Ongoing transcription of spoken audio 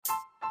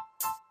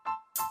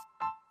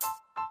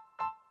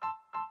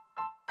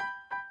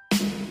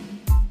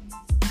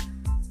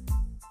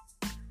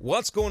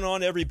What's going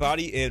on,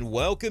 everybody, and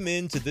welcome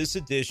into this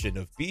edition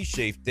of Be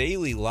Safe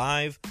Daily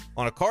Live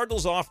on a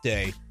Cardinals off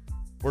day.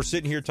 We're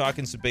sitting here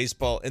talking some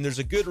baseball, and there's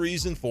a good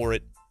reason for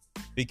it,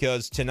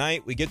 because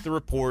tonight we get the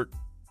report.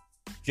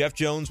 Jeff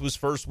Jones was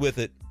first with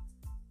it.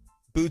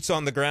 Boots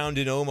on the ground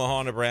in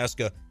Omaha,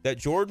 Nebraska, that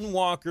Jordan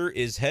Walker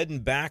is heading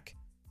back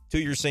to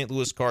your St.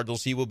 Louis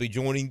Cardinals. He will be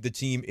joining the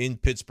team in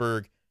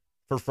Pittsburgh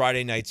for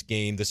Friday night's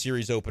game, the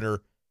series opener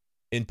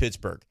in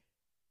Pittsburgh.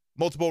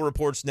 Multiple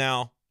reports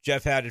now.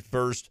 Jeff had it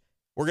first.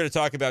 We're going to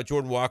talk about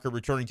Jordan Walker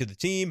returning to the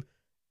team.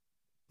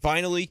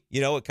 Finally,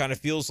 it kind of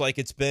feels like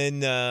it's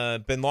been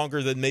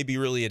longer than maybe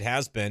really it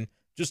has been.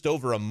 Just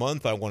over a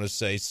month, I want to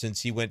say,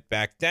 since he went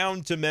back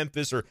down to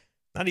Memphis, or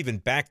not even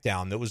back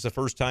down. That was the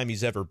first time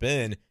he's ever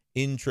been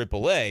in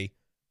AAA.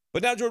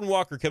 But now Jordan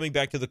Walker coming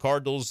back to the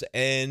Cardinals,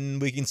 and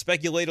we can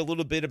speculate a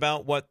little bit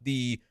about what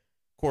the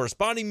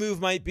corresponding move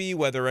might be,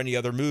 whether any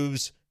other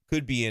moves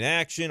could be in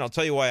action. I'll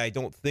tell you why I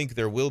don't think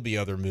there will be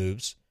other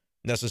moves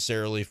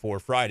necessarily for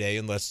Friday,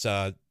 unless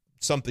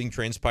something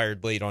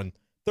transpired late on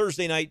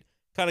Thursday night.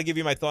 Kind of give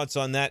you my thoughts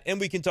on that, and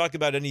we can talk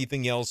about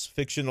anything else,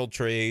 fictional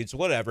trades,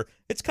 whatever.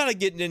 It's kind of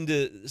getting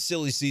into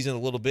silly season a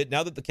little bit.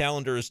 Now that the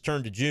calendar has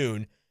turned to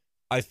June,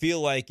 I feel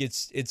like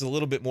it's a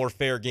little bit more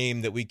fair game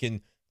that we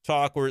can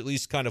talk, or at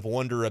least kind of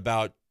wonder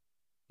about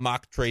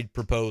mock trade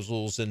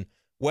proposals and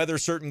whether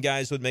certain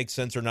guys would make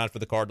sense or not for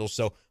the Cardinals.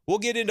 So we'll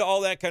get into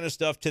all that kind of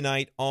stuff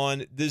tonight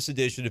on this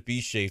edition of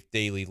Be Safe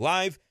Daily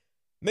Live.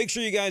 Make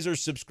sure you guys are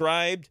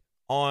subscribed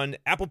on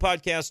Apple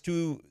Podcasts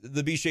to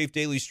the Be Safe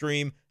Daily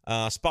stream.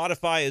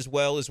 Spotify as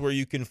well is where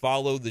you can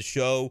follow the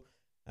show.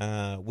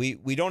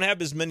 We don't have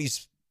as many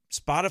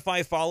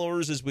Spotify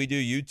followers as we do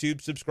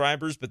YouTube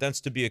subscribers, but that's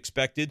to be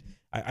expected.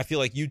 I feel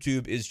like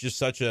YouTube is just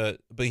such a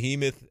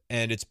behemoth,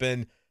 and it's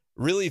been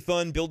really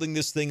fun building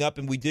this thing up,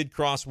 and we did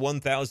cross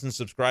 1,000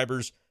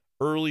 subscribers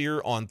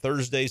earlier on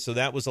Thursday, so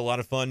that was a lot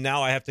of fun.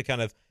 Now I have to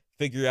kind of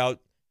figure out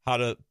how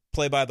to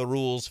play by the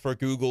rules for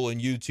Google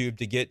and YouTube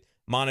to get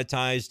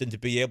monetized and to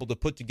be able to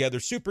put together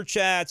super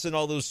chats and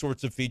all those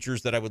sorts of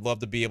features that I would love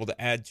to be able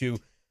to add to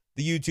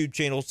the YouTube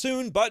channel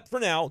soon. But for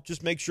now,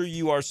 just make sure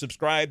you are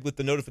subscribed with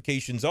the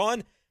notifications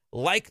on,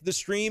 like the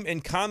stream,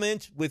 and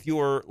comment with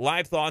your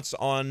live thoughts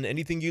on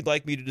anything you'd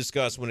like me to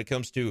discuss when it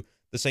comes to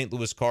the St.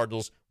 Louis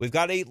Cardinals. We've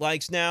got 8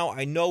 likes now.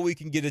 I know we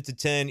can get it to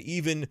 10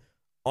 even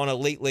on a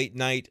late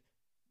night,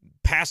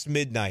 past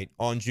midnight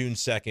on June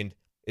 2nd.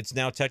 It's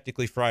now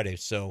technically Friday,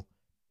 so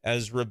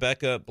as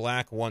Rebecca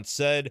Black once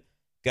said,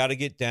 got to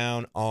get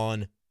down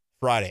on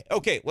Friday.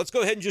 Okay, let's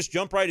go ahead and just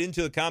jump right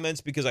into the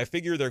comments, because I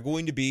figure they're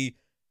going to be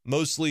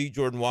mostly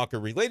Jordan Walker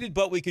related,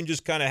 but we can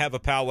just kind of have a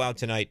powwow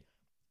tonight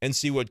and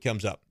see what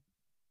comes up.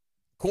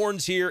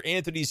 Corn's here,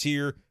 Anthony's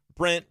here,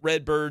 Brent,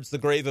 Redbirds, the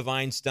Grave of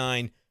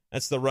Einstein.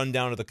 That's the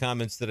rundown of the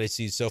comments that I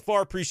see so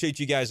far. Appreciate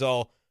you guys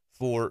all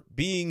for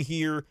being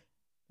here.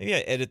 Maybe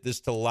I edit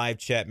this to live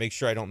chat, make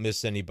sure I don't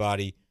miss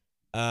anybody.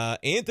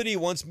 Anthony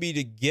wants me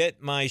to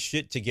get my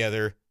shit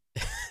together.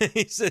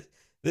 He said,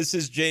 this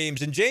is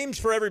James. And James,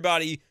 for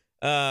everybody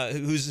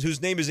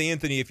whose name is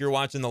Anthony, if you're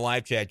watching the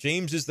live chat,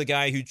 James is the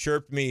guy who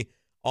chirped me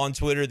on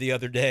Twitter the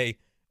other day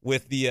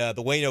with the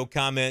Wayno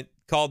comment,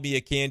 called me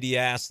a candy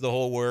ass, the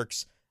whole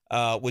works,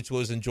 which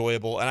was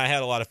enjoyable. And I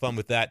had a lot of fun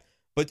with that.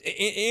 But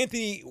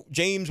Anthony,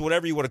 James,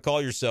 whatever you want to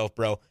call yourself,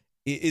 bro,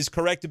 is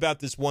correct about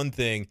this one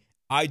thing.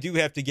 I do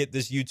have to get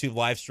this YouTube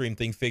live stream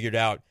thing figured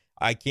out.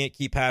 I can't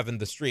keep having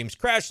the streams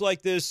crash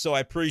like this, so I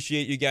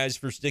appreciate you guys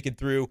for sticking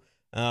through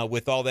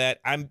with all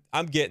that.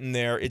 I'm getting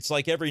there. It's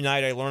like every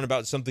night I learn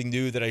about something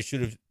new that I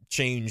should have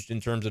changed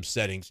in terms of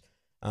settings,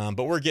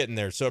 but we're getting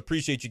there, so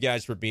appreciate you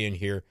guys for being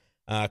here.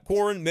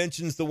 Corin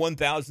mentions the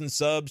 1,000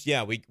 subs.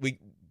 Yeah, we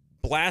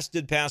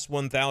blasted past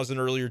 1,000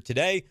 earlier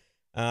today.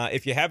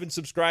 If you haven't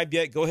subscribed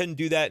yet, go ahead and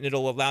do that, and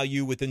it'll allow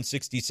you within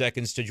 60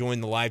 seconds to join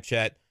the live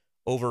chat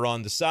over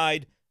on the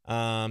side.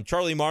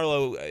 Charlie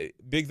Marlowe,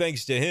 big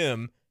thanks to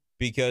him,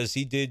 because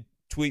he did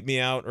tweet me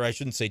out, or I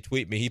shouldn't say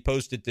tweet me. He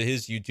posted to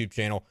his YouTube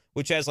channel,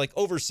 which has like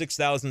over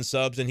 6,000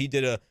 subs, and he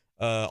did a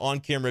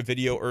on-camera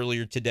video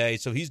earlier today.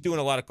 So he's doing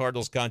a lot of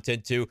Cardinals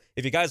content too.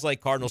 If you guys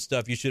like Cardinals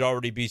stuff, you should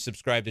already be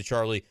subscribed to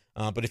Charlie.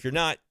 But if you're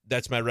not,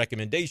 that's my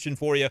recommendation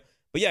for you.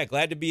 But yeah,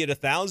 glad to be at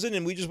 1,000,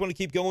 and we just want to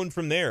keep going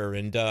from there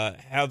and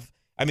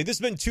this has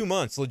been 2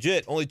 months,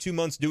 legit, only 2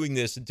 months doing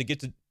this, and to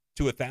get to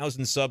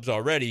 1,000 subs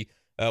already,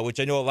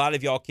 which I know a lot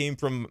of y'all came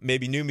from,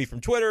 maybe knew me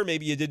from Twitter,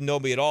 maybe you didn't know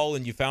me at all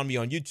and you found me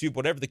on YouTube,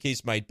 whatever the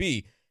case might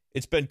be.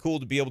 It's been cool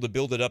to be able to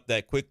build it up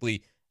that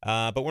quickly,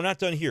 but we're not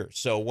done here.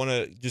 So want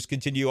to just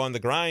continue on the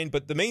grind,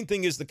 but the main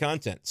thing is the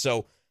content.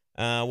 So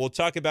we'll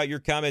talk about your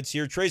comments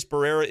here. Trace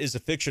Barrera is a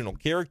fictional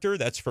character.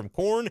 That's from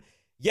Corn.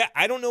 Yeah,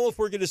 I don't know if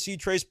we're going to see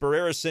Trace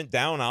Barrera sent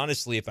down,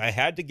 honestly. If I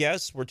had to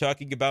guess, we're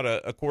talking about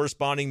a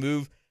corresponding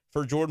move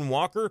for Jordan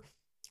Walker.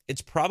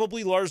 It's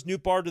probably Lars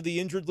Nootbaar to the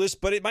injured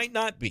list, but it might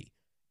not be.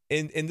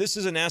 And this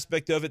is an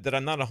aspect of it that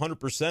I'm not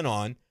 100%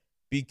 on,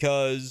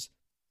 because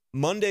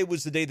Monday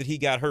was the day that he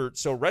got hurt,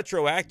 so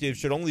retroactive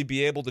should only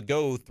be able to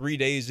go 3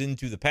 days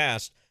into the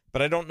past,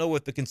 but I don't know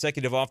what the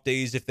consecutive off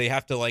days, if they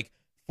have to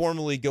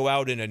formally go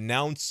out and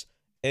announce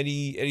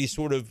any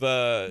sort of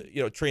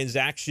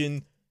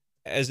transaction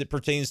as it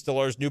pertains to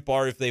Lars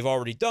Nootbaar, if they've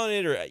already done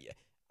it, or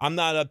I'm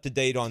not up to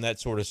date on that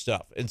sort of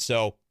stuff. And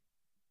so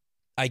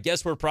I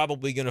guess we're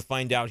probably going to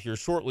find out here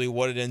shortly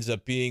what it ends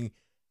up being.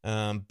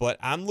 But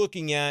I'm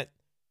looking at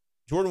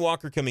Jordan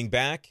Walker coming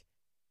back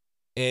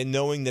and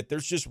knowing that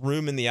there's just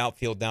room in the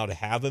outfield now to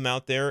have him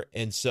out there.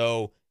 And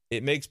so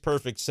it makes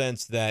perfect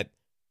sense that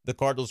the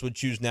Cardinals would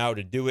choose now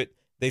to do it.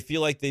 They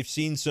feel like they've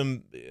seen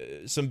some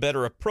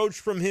better approach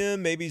from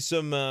him, maybe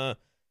some a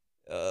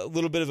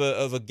little bit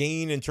of a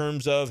gain in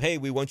terms of, hey,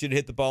 we want you to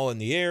hit the ball in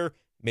the air.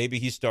 Maybe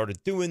he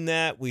started doing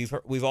that.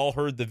 We've all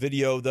heard the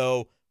video,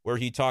 though, where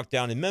he talked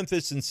down in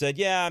Memphis and said,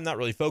 yeah, I'm not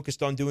really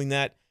focused on doing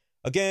that.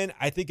 Again,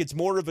 I think it's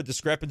more of a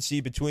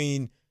discrepancy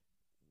between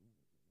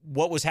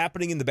what was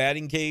happening in the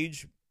batting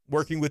cage,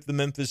 working with the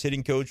Memphis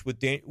hitting coach,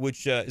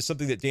 which is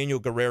something that Daniel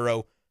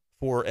Guerrero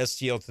for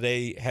STL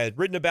Today had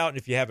written about. And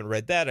if you haven't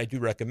read that, I do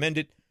recommend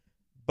it.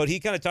 But he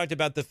kind of talked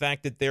about the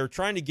fact that they're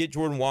trying to get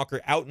Jordan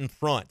Walker out in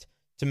front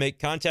to make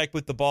contact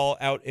with the ball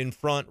out in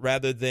front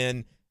rather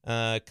than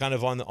kind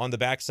of on the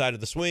backside of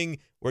the swing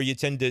where you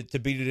tend to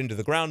beat it into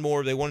the ground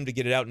more. They wanted to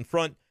get it out in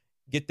front,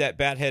 get that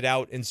bat head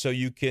out, and so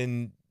you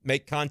can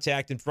make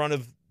contact in front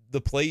of the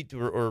plate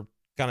or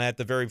kind of at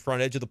the very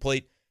front edge of the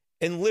plate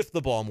and lift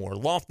the ball more,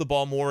 loft the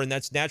ball more, and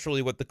that's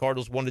naturally what the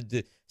Cardinals wanted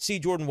to see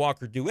Jordan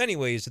Walker do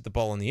anyways, hit the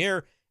ball in the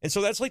air. And so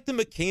that's like the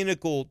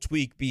mechanical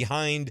tweak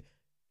behind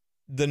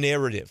the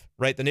narrative,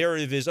 right? The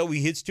narrative is,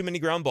 he hits too many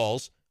ground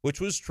balls, which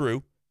was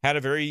true, had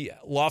a very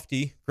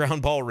lofty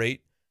ground ball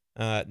rate,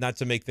 not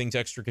to make things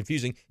extra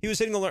confusing. He was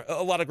hitting a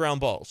lot of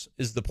ground balls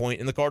is the point,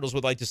 and the Cardinals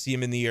would like to see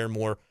him in the air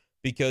more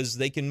because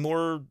they can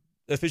more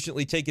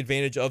efficiently take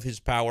advantage of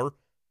his power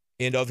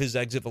and of his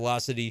exit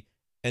velocity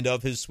and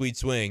of his sweet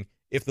swing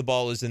if the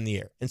ball is in the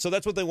air. And so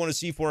that's what they want to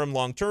see for him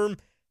long term.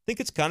 I think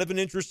it's kind of an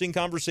interesting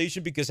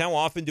conversation because how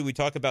often do we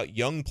talk about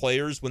young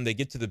players when they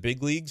get to the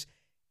big leagues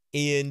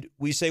and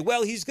we say,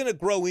 well, he's going to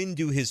grow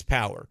into his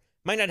power.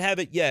 Might not have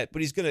it yet,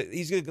 but he's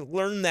going to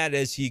learn that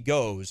as he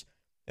goes.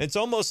 And it's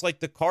almost like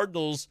the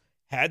Cardinals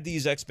had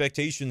these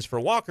expectations for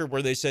Walker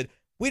where they said,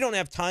 we don't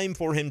have time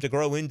for him to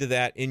grow into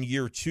that in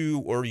year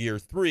 2 or year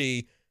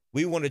 3.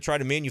 We want to try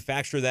to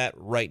manufacture that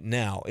right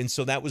now. And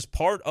so that was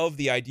part of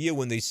the idea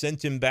when they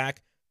sent him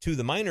back to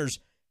the minors.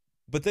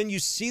 But then you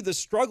see the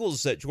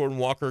struggles that Jordan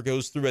Walker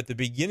goes through at the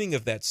beginning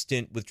of that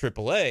stint with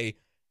AAA.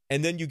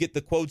 And then you get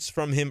the quotes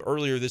from him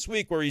earlier this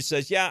week where he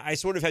says, yeah, I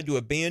sort of had to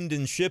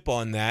abandon ship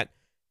on that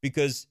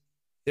because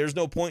there's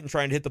no point in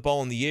trying to hit the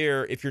ball in the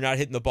air if you're not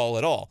hitting the ball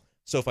at all.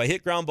 So if I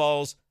hit ground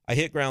balls, I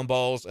hit ground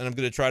balls, and I'm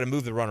going to try to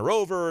move the runner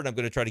over, and I'm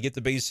going to try to get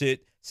the base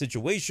hit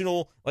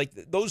situational. Like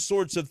those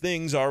sorts of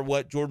things are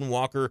what Jordan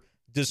Walker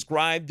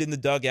described in the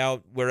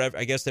dugout, wherever,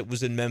 I guess that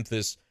was in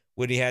Memphis,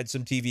 when he had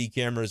some TV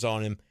cameras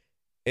on him,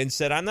 and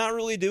said, I'm not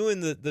really doing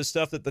the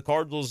stuff that the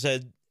Cardinals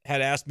had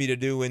asked me to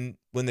do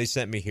when they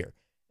sent me here.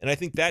 And I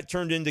think that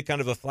turned into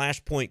kind of a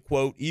flashpoint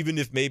quote, even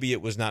if maybe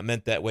it was not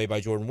meant that way by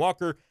Jordan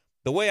Walker.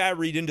 The way I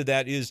read into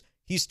that is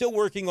he's still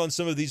working on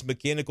some of these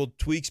mechanical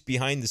tweaks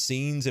behind the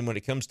scenes and when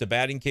it comes to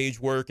batting cage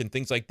work and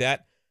things like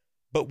that.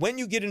 But when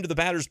you get into the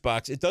batter's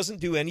box, it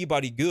doesn't do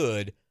anybody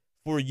good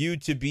for you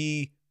to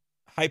be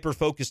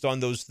hyper-focused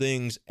on those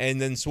things and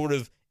then sort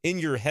of in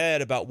your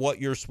head about what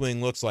your swing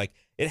looks like.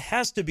 It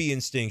has to be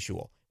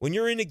instinctual. When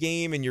you're in a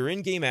game and you're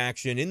in game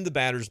action, in the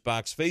batter's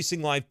box,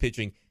 facing live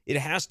pitching, it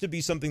has to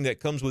be something that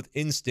comes with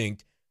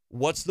instinct.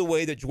 What's the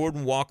way that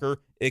Jordan Walker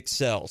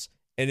excels?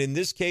 And in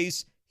this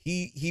case,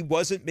 he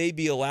wasn't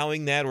maybe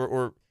allowing that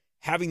or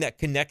having that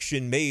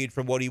connection made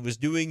from what he was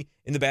doing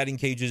in the batting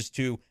cages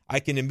to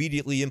I can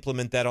immediately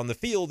implement that on the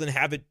field and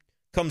have it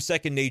come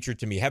second nature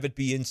to me, have it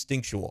be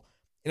instinctual.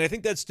 And I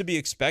think that's to be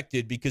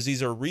expected because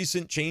these are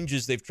recent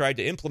changes they've tried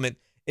to implement,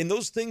 and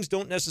those things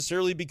don't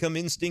necessarily become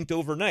instinct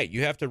overnight.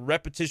 You have to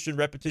repetition.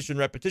 You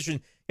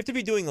have to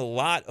be doing a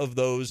lot of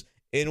those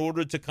in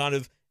order to kind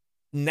of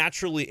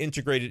naturally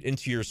integrate it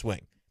into your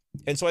swing.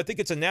 And so I think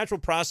it's a natural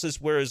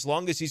process where as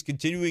long as he's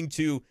continuing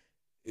to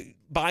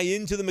buy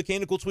into the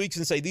mechanical tweaks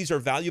and say these are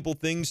valuable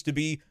things to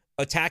be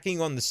attacking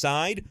on the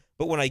side,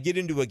 but when I get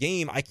into a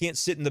game, I can't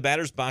sit in the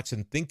batter's box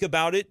and think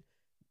about it,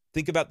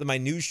 think about the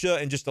minutia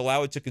and just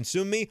allow it to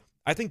consume me.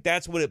 I think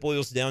that's what it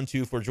boils down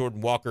to for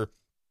Jordan Walker.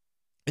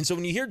 And so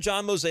when you hear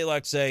John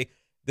Mozeliak say,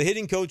 the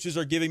hitting coaches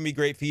are giving me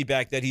great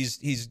feedback that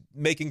he's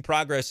making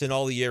progress in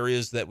all the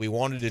areas that we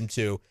wanted him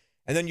to,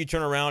 and then you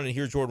turn around and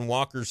hear Jordan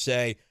Walker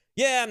say,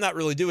 yeah, I'm not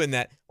really doing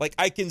that. Like,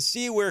 I can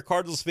see where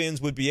Cardinals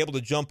fans would be able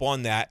to jump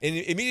on that. And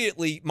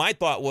immediately my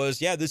thought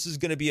was, yeah, this is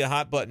going to be a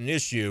hot button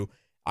issue.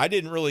 I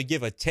didn't really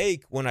give a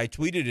take when I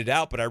tweeted it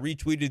out, but I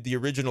retweeted the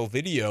original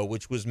video,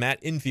 which was Matt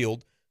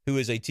Infield, who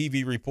is a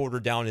TV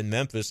reporter down in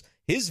Memphis.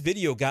 His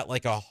video got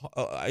like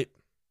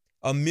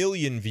a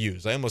million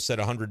views. I almost said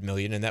 100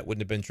 million, and that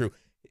wouldn't have been true.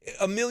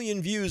 1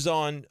 million views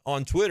on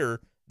Twitter,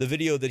 the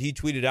video that he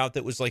tweeted out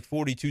that was like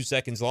 42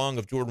 seconds long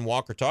of Jordan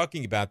Walker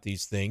talking about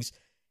these things.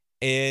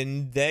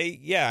 And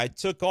it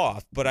took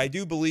off. But I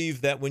do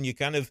believe that when you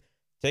kind of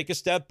take a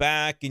step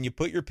back and you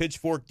put your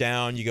pitchfork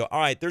down. You go, all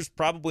right, there's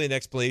probably an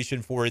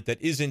explanation for it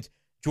that isn't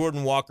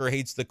Jordan Walker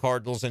hates the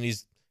Cardinals and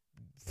he's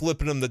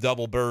flipping them the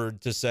double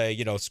bird to say,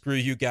 screw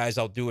you guys,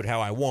 I'll do it how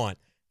I want.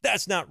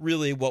 That's not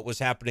really what was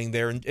happening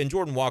there. And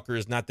Jordan Walker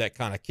is not that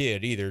kind of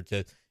kid either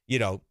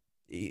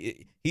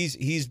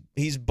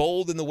he's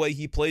bold in the way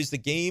he plays the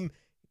game.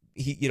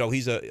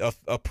 He's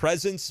a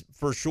presence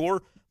for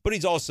sure, but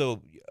he's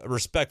also a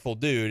respectful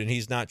dude, and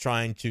he's not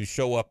trying to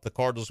show up the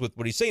Cardinals with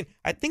what he's saying.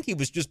 I think he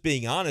was just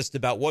being honest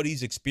about what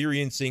he's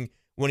experiencing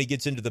when he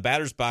gets into the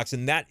batter's box,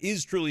 and that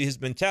is truly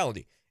his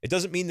mentality. It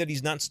doesn't mean that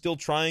he's not still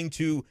trying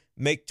to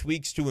make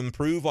tweaks to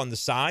improve on the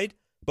side,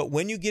 but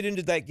when you get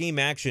into that game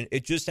action,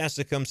 it just has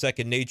to come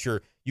second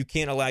nature. You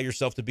can't allow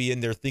yourself to be in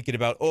there thinking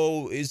about,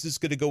 oh, is this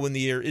going to go in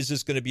the air? Is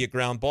this going to be a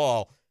ground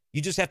ball?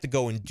 You just have to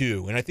go and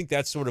do. And I think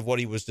that's sort of what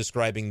he was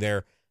describing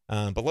there.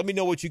 But let me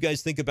know what you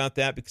guys think about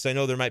that, because I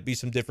know there might be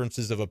some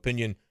differences of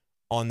opinion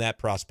on that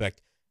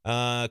prospect.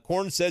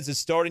 Korn says it's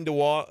starting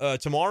to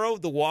tomorrow.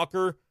 The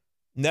Walker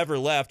never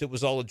left. It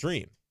was all a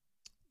dream.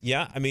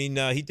 Yeah, I mean,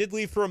 he did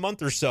leave for a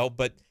month or so,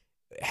 but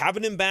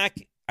having him back,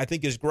 I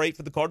think, is great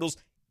for the Cardinals.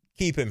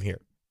 Keep him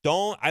here.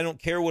 I don't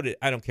care what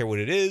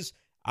it is.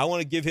 I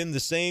want to give him the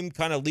same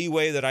kind of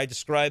leeway that I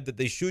described that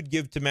they should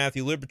give to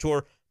Matthew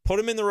Liberatore. Put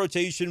him in the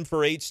rotation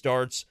for 8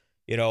 starts,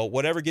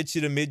 whatever gets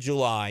you to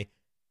mid-July.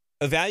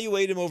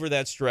 Evaluate him over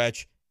that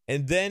stretch,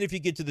 and then if you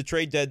get to the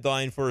trade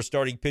deadline for a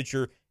starting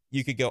pitcher,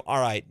 you could go,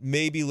 all right,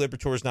 maybe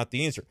Liberatore is not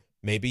the answer.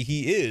 Maybe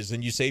he is,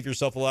 and you save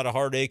yourself a lot of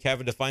heartache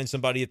having to find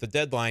somebody at the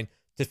deadline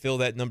to fill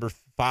that number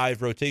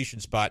 5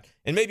 rotation spot.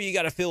 And maybe you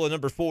got to fill a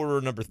number 4 or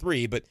a number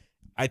 3, but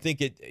I think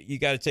you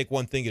got to take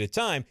one thing at a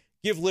time.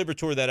 Give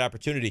Liberatore that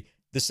opportunity.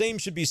 The same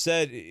should be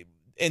said,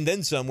 and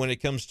then some, when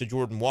it comes to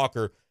Jordan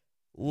Walker.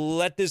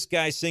 Let this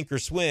guy sink or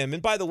swim.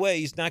 And by the way,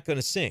 he's not going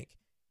to sink.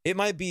 It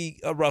might be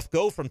a rough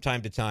go from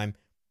time to time,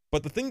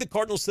 but the thing the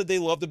Cardinals said they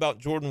loved about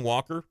Jordan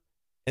Walker,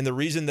 and the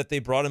reason that they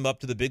brought him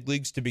up to the big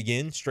leagues to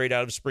begin straight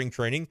out of spring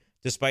training,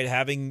 despite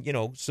having,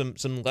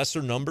 some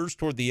lesser numbers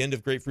toward the end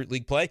of Grapefruit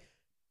League play,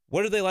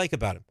 what did they like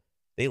about him?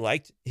 They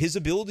liked his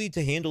ability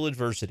to handle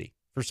adversity.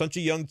 For such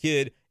a young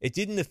kid, it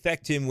didn't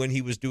affect him when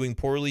he was doing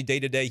poorly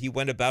day to day. He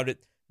went about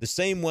it the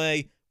same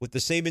way, with the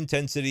same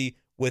intensity,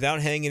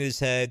 without hanging his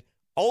head.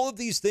 All of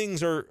these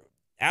things are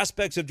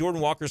aspects of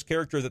Jordan Walker's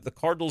character that the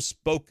Cardinals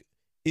spoke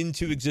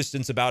into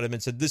existence about him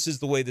and said, this is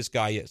the way this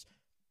guy is.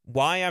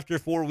 Why, after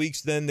 4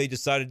 weeks, then they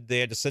decided they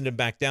had to send him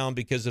back down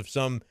because of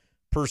some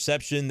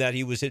perception that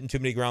he was hitting too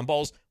many ground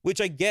balls,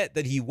 which I get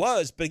that he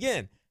was. But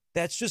again,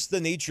 that's just the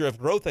nature of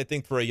growth, I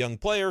think, for a young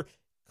player.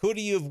 Could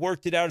he have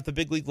worked it out at the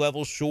big league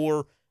level?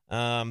 Sure.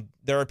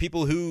 There are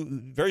people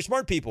very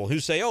smart people, who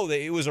say,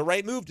 it was a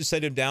right move to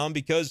send him down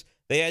because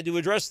they had to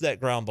address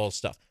that ground ball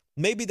stuff.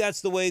 Maybe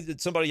that's the way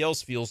that somebody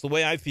else feels. The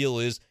way I feel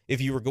is,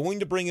 if you were going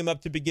to bring him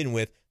up to begin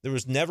with, there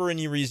was never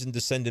any reason to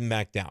send him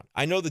back down.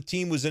 I know the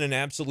team was in an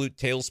absolute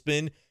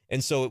tailspin,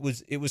 and so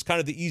it was kind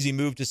of the easy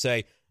move to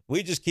say,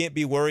 we just can't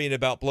be worrying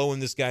about blowing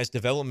this guy's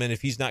development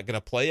if he's not going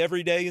to play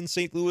every day in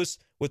St. Louis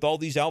with all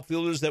these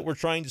outfielders that we're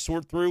trying to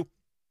sort through.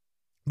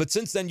 But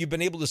since then, you've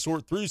been able to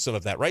sort through some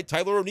of that, right?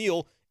 Tyler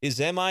O'Neill is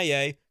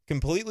MIA,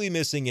 completely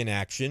missing in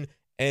action,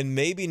 and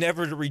maybe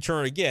never to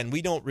return again.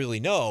 We don't really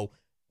know.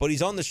 But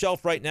he's on the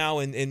shelf right now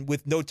and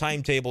with no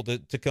timetable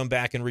to come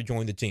back and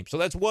rejoin the team. So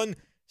that's one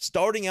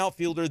starting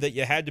outfielder that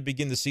you had to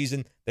begin the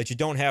season that you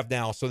don't have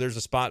now. So there's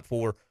a spot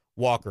for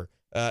Walker.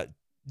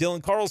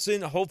 Dylan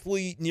Carlson,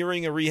 hopefully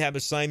nearing a rehab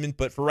assignment,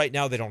 but for right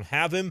now they don't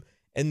have him.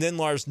 And then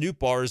Lars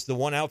Nootbaar is the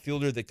one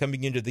outfielder that,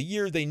 coming into the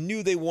year, they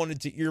knew they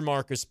wanted to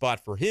earmark a spot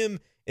for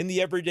him in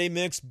the everyday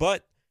mix,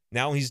 but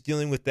now he's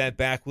dealing with that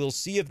back. We'll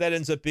see if that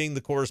ends up being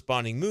the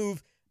corresponding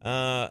move,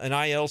 an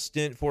IL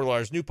stint for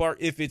Lars Nootbaar.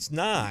 If it's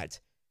not,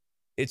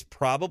 it's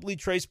probably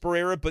Trace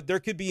Barrera, but there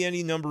could be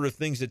any number of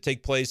things that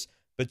take place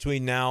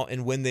between now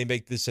and when they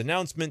make this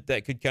announcement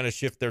that could kind of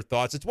shift their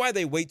thoughts. It's why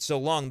they wait so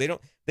long.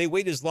 They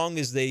wait as long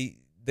as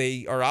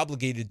they are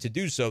obligated to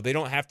do so. They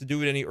don't have to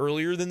do it any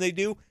earlier than they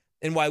do.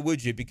 And why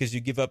would you? Because you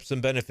give up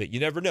some benefit. You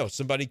never know.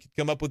 Somebody could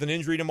come up with an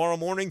injury tomorrow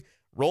morning,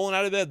 rolling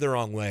out of bed the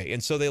wrong way.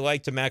 And so they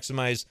like to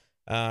maximize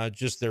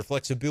just their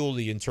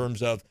flexibility in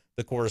terms of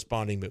the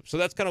corresponding move. So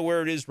that's kind of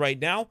where it is right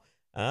now.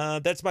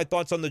 That's my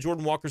thoughts on the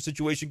Jordan Walker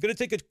situation. Going to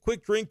take a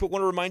quick drink, but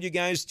want to remind you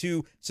guys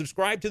to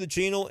subscribe to the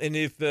channel. And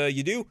if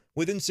you do,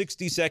 within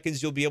 60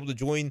 seconds, you'll be able to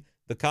join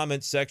the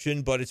comments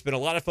section. But it's been a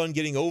lot of fun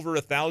getting over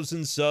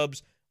 1,000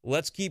 subs.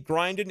 Let's keep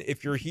grinding.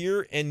 If you're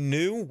here and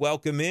new,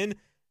 welcome in.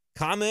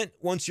 Comment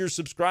once you're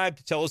subscribed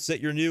to tell us that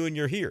you're new and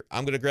you're here.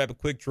 I'm going to grab a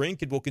quick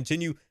drink, and we'll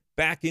continue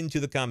back into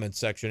the comments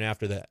section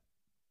after that.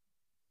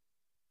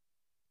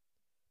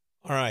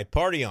 All right,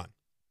 party on.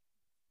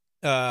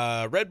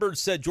 Redbird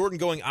said Jordan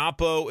going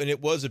oppo, and it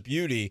was a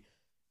beauty.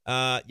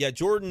 Yeah,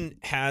 Jordan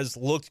has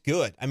looked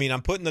good. I mean,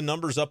 I'm putting the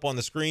numbers up on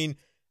the screen.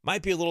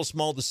 Might be a little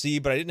small to see,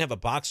 but I didn't have a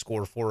box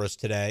score for us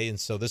today, and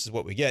so this is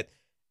what we get.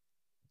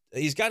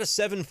 He's got a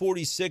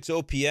 746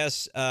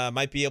 OPS.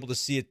 Might be able to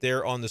see it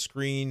there on the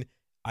screen,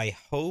 I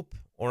hope,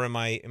 or am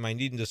I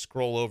needing to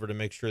scroll over to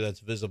make sure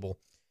that's visible?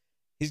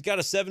 He's got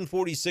a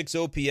 746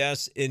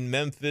 OPS in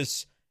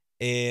Memphis,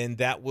 and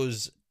that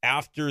was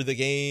after the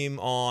game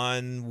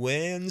on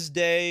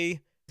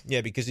Wednesday.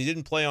 Yeah, because he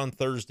didn't play on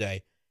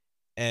Thursday.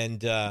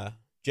 And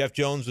Jeff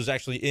Jones was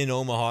actually in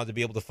Omaha to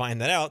be able to find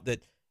that out,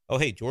 that, oh,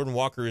 hey, Jordan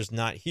Walker is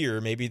not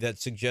here. Maybe that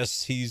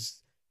suggests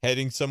he's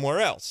heading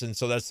somewhere else. And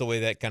so that's the way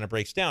that kind of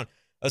breaks down.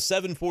 A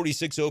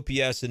 746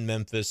 OPS in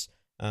Memphis.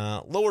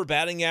 Lower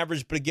batting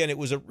average, but again, it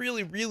was a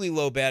really, really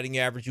low batting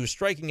average. He was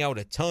striking out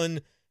a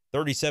ton.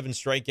 37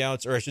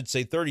 strikeouts, or I should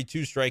say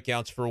 32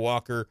 strikeouts for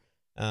Walker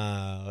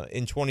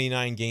in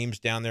 29 games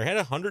down there. Had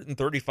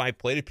 135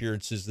 plate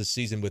appearances this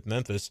season with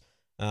Memphis,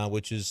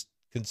 which is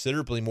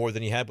considerably more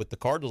than he had with the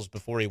Cardinals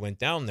before he went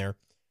down there.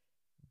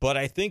 But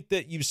I think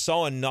that you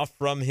saw enough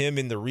from him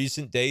in the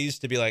recent days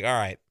to be like, all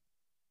right,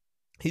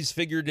 he's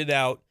figured it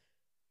out.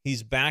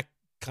 He's back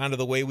kind of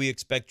the way we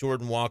expect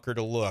Jordan Walker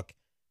to look.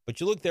 But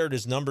you look there at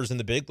his numbers in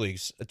the big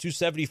leagues, a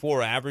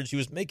 274 average. He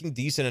was making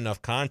decent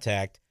enough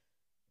contact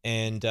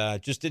and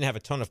just didn't have a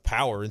ton of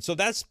power. And so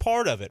that's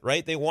part of it,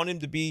 right? They want him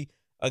to be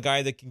a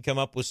guy that can come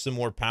up with some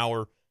more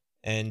power,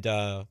 and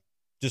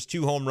just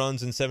 2 home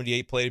runs and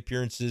 78 plate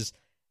appearances,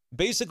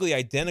 basically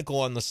identical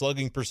on the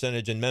slugging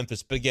percentage in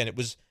Memphis. But again, it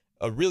was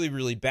a really,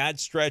 really bad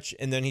stretch,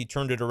 and then he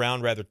turned it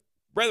around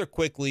rather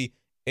quickly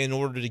in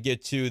order to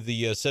get to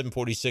the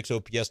 746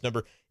 OPS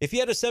number. If he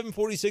had a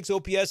 746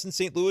 OPS in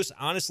St. Louis,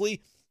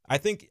 honestly, I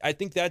think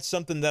that's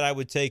something that I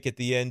would take at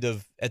the end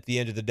of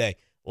the day.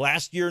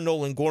 Last year,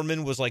 Nolan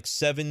Gorman was like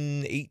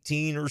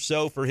 718 or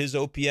so for his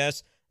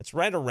OPS. That's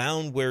right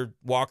around where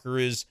Walker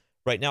is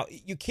right now.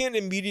 You can't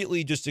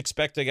immediately just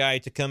expect a guy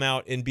to come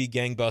out and be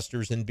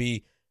gangbusters and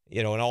be,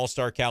 an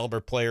all-star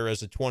caliber player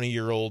as a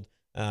 20-year-old,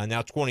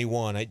 now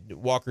 21.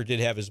 Walker did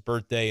have his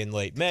birthday in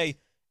late May,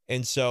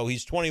 and so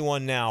he's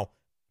 21 now,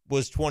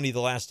 was 20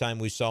 the last time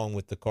we saw him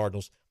with the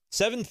Cardinals.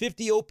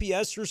 750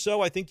 OPS or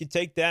so, I think you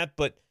take that,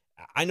 but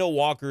I know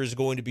Walker is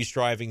going to be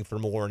striving for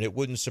more, and it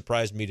wouldn't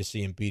surprise me to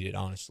see him beat it,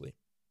 honestly.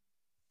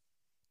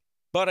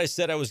 But I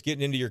said I was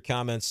getting into your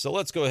comments, so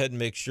let's go ahead and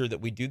make sure that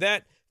we do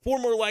that. 4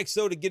 more likes,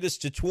 though, to get us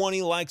to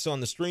 20 likes on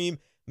the stream.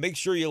 Make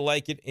sure you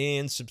like it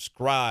and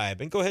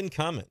subscribe, and go ahead and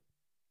comment.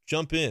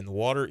 Jump in. The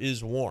water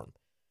is warm.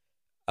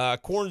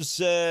 Corn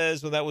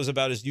says, well, that was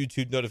about his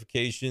YouTube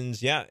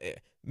notifications. Yeah,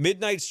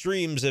 midnight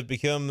streams have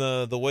become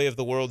the way of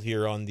the world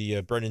here on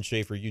the Brendan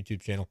Schaefer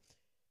YouTube channel.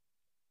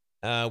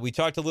 We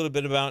talked a little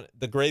bit about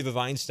the grave of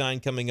Einstein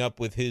coming up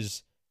with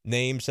his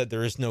name, said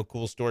there is no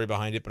cool story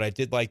behind it, but I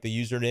did like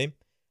the username.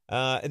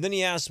 And then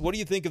he asked, what do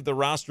you think of the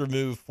roster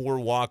move for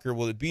Walker?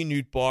 Will it be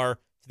Newt Barr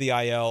to the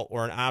IL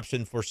or an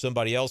option for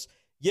somebody else?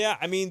 Yeah,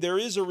 I mean, there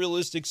is a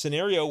realistic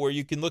scenario where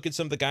you can look at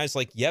some of the guys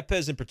like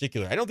Yepez in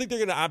particular. I don't think they're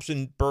going to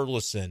option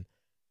Burleson,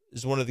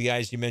 is one of the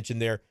guys you mentioned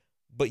there.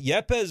 But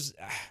Yepez,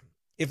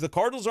 if the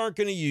Cardinals aren't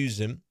going to use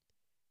him,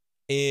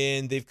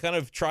 and they've kind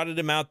of trotted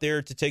him out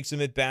there to take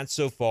some at-bats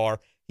so far,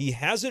 he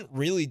hasn't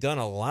really done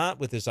a lot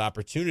with his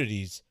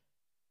opportunities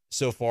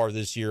so far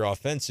this year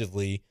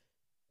offensively.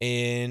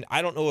 And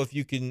I don't know if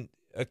you can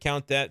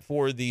account that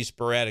for the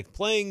sporadic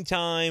playing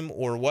time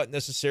or what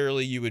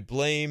necessarily you would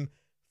blame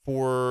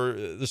for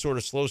the sort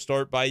of slow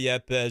start by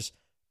Yepez.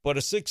 But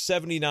a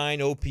 679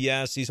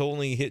 OPS, he's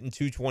only hitting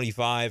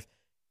 225,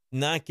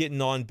 not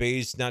getting on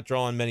base, not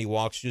drawing many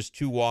walks, just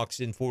 2 walks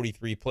in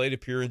 43 plate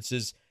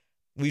appearances.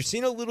 We've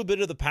seen a little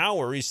bit of the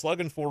power. He's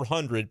slugging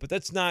 400, but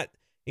that's not,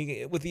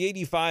 with the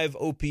 85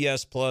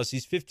 OPS plus,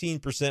 he's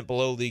 15%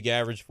 below league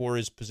average for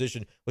his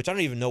position, which I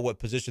don't even know what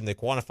position they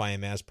quantify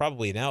him as,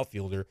 probably an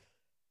outfielder,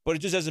 but it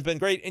just hasn't been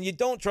great. And you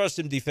don't trust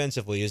him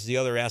defensively is the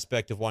other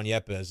aspect of Juan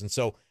Yepez. And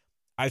so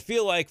I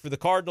feel like for the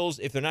Cardinals,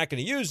 if they're not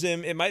going to use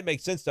him, it might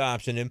make sense to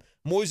option him.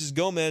 Moises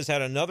Gomez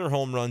had another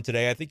home run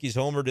today. I think he's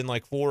homered in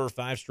like 4 or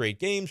 5 straight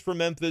games for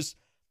Memphis.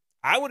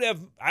 I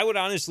would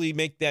honestly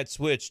make that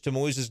switch to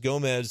Moises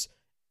Gomez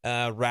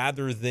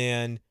rather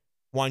than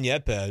Juan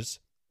Yepez.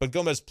 But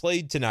Gomez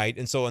played tonight,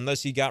 and so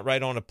unless he got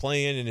right on a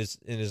plane and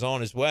is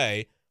on his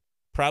way,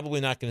 probably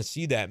not going to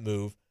see that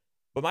move.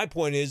 But my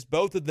point is,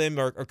 both of them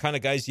are kind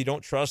of guys you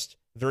don't trust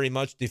very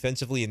much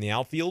defensively in the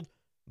outfield,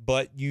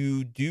 but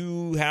you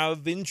do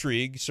have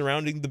intrigue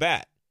surrounding the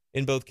bat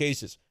in both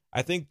cases.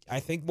 I think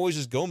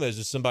Moises Gomez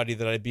is somebody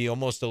that I'd be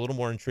almost a little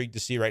more intrigued to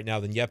see right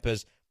now than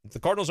Yepez. If the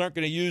Cardinals aren't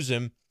going to use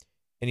him,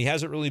 and he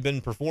hasn't really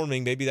been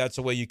performing, maybe that's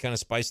a way you kind of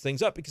spice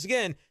things up. Because,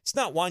 again, it's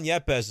not Juan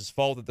Yepez's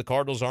fault that the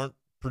Cardinals aren't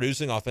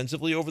producing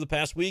offensively over the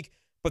past week,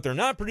 but they're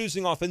not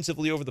producing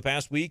offensively over the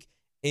past week,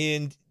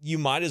 and you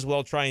might as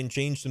well try and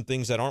change some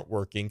things that aren't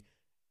working.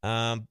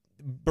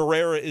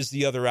 Barrera is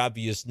the other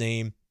obvious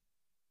name.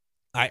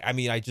 I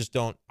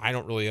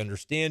don't really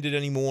understand it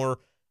anymore.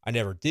 I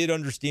never did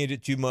understand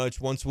it too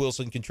much. Once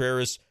Wilson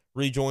Contreras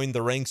rejoined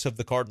the ranks of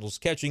the Cardinals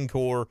catching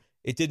corps,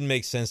 it didn't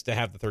make sense to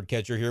have the third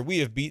catcher here. We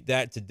have beat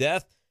that to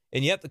death,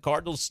 and yet the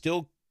Cardinals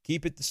still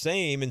keep it the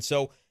same. And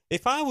so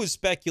if I was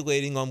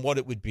speculating on what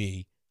it would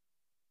be,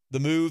 the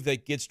move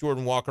that gets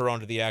Jordan Walker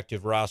onto the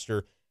active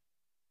roster,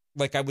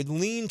 like I would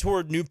lean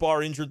toward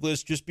Nootbaar injured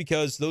list just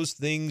because those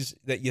things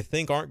that you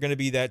think aren't going to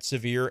be that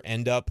severe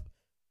end up,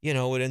 it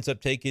ends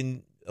up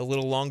taking a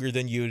little longer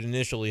than you had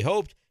initially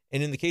hoped.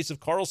 And in the case of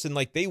Carlson,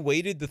 like they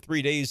waited the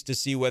 3 days to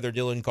see whether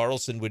Dylan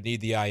Carlson would need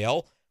the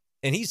IL,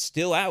 and he's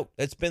still out.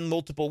 That's been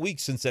multiple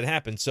weeks since that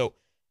happened. So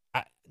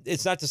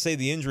it's not to say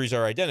the injuries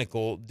are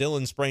identical.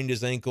 Dylan sprained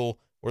his ankle.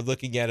 We're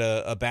looking at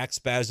a back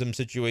spasm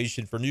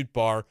situation for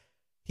Nootbaar.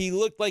 He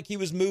looked like he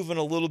was moving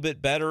a little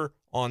bit better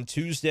on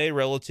Tuesday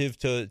relative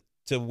to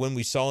when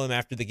we saw him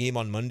after the game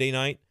on Monday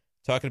night,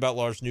 talking about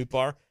Lars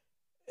Nootbaar.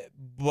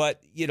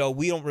 But,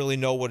 we don't really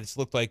know what it's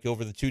looked like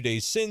over the 2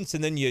 days since.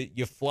 And then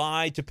you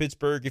fly to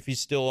Pittsburgh if he's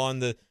still on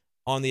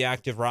the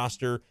active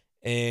roster,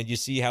 and you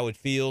see how it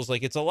feels.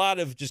 Like it's a lot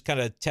of just kind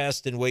of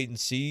test and wait and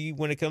see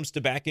when it comes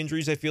to back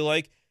injuries, I feel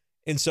like.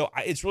 And so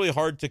it's really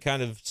hard to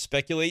kind of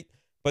speculate.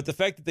 But the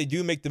fact that they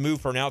do make the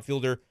move for an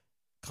outfielder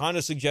kind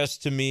of suggests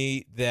to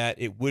me that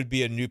it would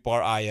be a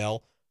Nootbaar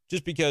IL.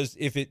 Just because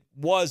if it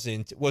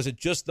wasn't, was it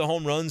just the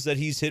home runs that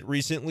he's hit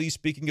recently?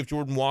 Speaking of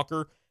Jordan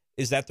Walker,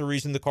 is that the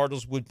reason the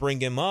Cardinals would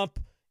bring him up?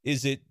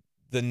 Is it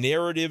the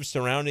narrative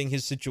surrounding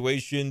his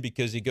situation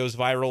because he goes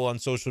viral on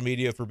social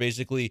media for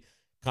basically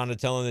kind of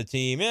telling the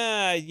team,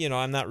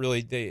 I'm not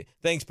really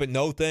thanks, but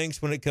no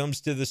thanks when it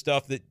comes to the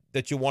stuff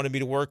that you wanted me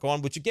to work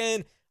on, which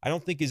again, I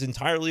don't think is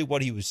entirely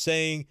what he was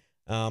saying,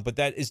 but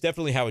that is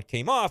definitely how it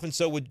came off. And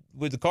so would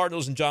the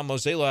Cardinals and John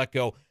Mozeliak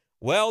go,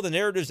 well, the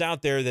narrative's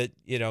out there that,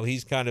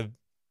 he's kind of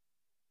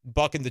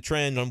bucking the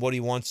trend on what he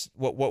wants,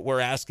 what we're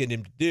asking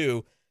him to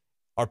do.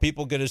 Are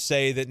people going to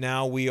say that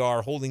now we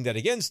are holding that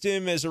against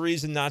him as a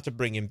reason not to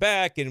bring him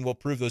back, and we'll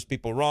prove those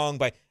people wrong?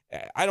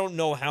 I don't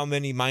know how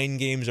many mind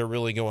games are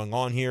really going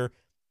on here.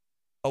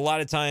 A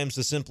lot of times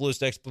the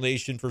simplest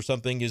explanation for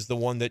something is the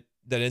one that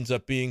ends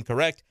up being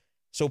correct.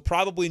 So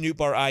probably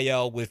Nootbaar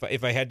IL,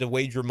 if I had to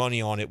wager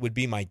money on it, would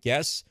be my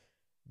guess.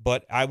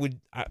 But I would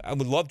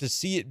love to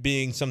see it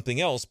being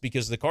something else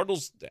because the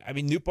Cardinals,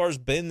 Nootbaar's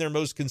been their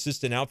most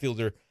consistent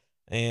outfielder,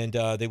 and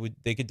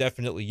they could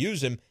definitely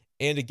use him.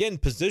 And again,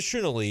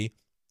 positionally,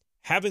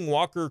 having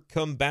Walker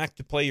come back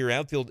to play your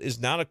outfield is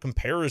not a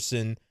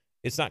comparison.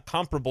 It's not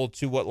comparable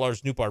to what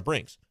Lars Nootbaar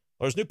brings.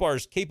 Lars Nootbaar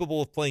is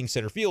capable of playing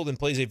center field and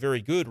plays a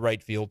very good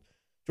right field.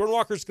 Jordan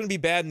Walker is going to be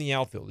bad in the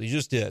outfield. He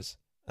just is.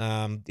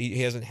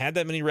 He hasn't had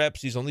that many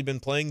reps. He's only been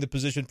playing the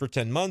position for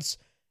 10 months.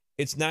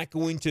 It's not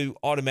going to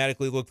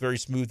automatically look very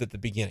smooth at the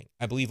beginning.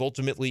 I believe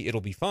ultimately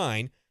it'll be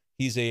fine.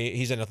 He's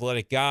an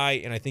athletic guy,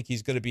 and I think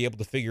he's going to be able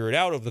to figure it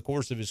out over the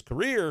course of his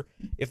career.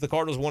 If the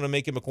Cardinals want to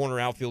make him a corner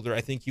outfielder, I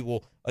think he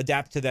will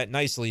adapt to that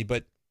nicely.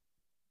 But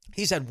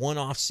he's had one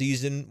off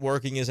season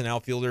working as an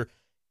outfielder.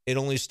 It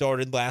only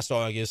started last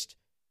August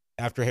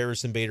after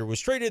Harrison Bader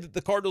was traded.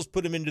 The Cardinals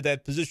put him into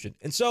that position.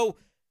 And so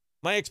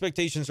my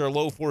expectations are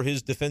low for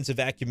his defensive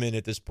acumen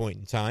at this point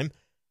in time.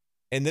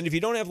 And then if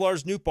you don't have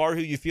Lars Nootbaar,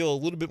 who you feel a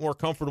little bit more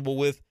comfortable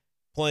with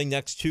playing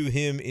next to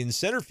him in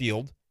center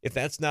field, if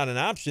that's not an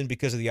option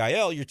because of the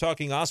IL, you're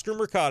talking Oscar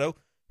Mercado,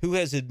 who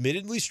has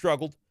admittedly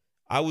struggled.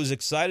 I was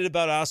excited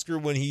about Oscar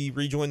when he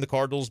rejoined the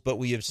Cardinals, but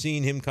we have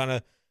seen him kind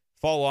of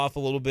fall off a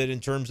little bit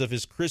in terms of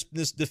his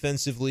crispness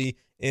defensively,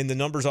 and the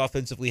numbers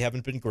offensively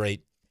haven't been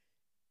great.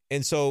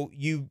 And so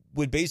you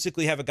would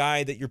basically have a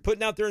guy that you're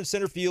putting out there in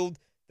center field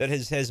that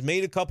has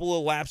made a couple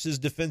of lapses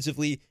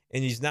defensively,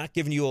 and he's not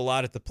giving you a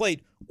lot at the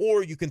plate.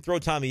 Or you can throw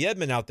Tommy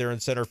Edman out there in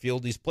center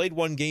field. He's played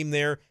one game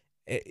there,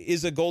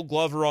 is a Gold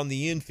Glover on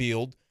the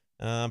infield.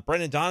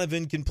 Brendan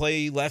Donovan can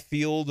play left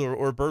field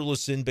or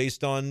Burleson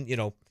based on,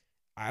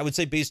 I would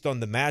say based on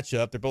the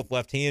matchup. They're both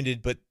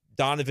left-handed, but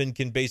Donovan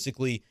can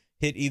basically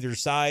hit either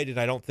side, and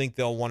I don't think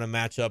they'll want to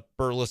match up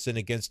Burleson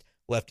against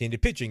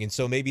left-handed pitching. And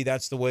so maybe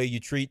that's the way you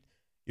treat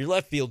your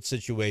left field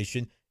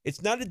situation.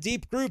 It's not a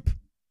deep group,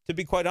 to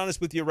be quite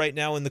honest with you right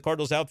now, in the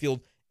Cardinals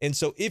outfield. And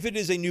so if it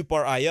is a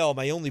Nootbaar IL,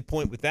 my only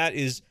point with that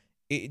is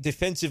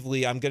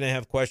defensively, I'm going to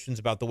have questions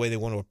about the way they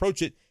want to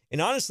approach it. And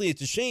honestly,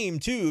 it's a shame,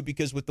 too,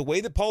 because with the way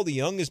that Paul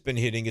DeJong has been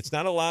hitting, it's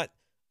not a lot,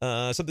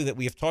 something that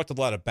we have talked a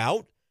lot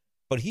about,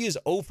 but he is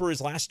 0 for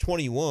his last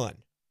 21,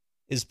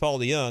 is Paul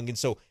DeJong. And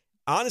so,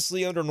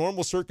 honestly, under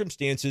normal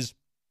circumstances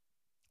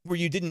where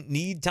you didn't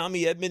need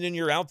Tommy Edman in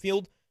your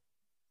outfield,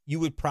 you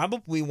would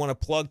probably want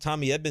to plug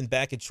Tommy Edman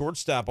back at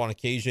shortstop on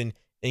occasion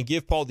and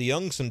give Paul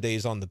DeJong some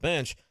days on the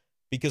bench,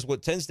 because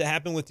what tends to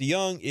happen with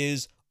DeJong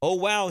is, oh,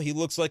 wow, he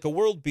looks like a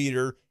world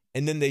beater,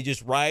 and then they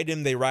just ride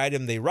him,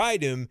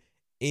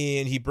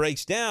 and he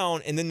breaks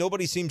down, and then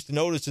nobody seems to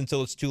notice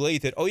until it's too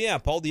late that, oh, yeah,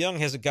 Paul DeJong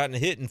hasn't gotten a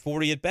hit in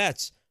 40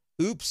 at-bats.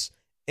 Oops.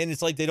 And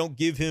it's like they don't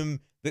give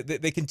him –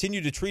 they continue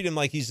to treat him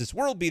like he's this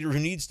world beater who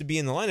needs to be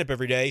in the lineup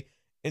every day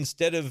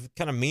instead of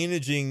kind of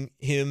managing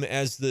him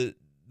as the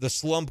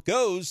slump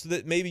goes, so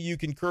that maybe you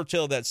can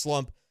curtail that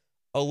slump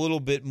a little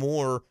bit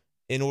more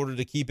in order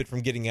to keep it from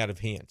getting out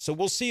of hand. So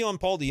we'll see on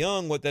Paul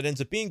DeJong what that ends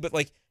up being. But,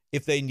 like,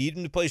 if they need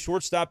him to play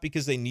shortstop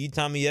because they need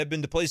Tommy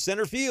Edman to play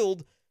center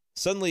field –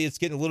 suddenly it's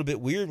getting a little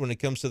bit weird when it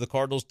comes to the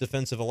Cardinals'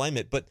 defensive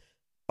alignment. But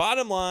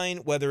bottom line,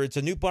 whether it's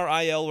a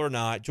Nootbaar IL or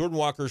not, Jordan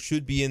Walker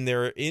should be in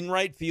there in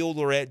right field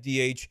or at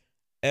DH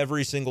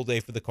every single day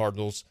for the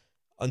Cardinals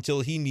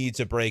until he needs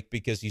a break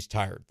because he's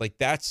tired. Like,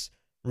 that's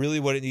really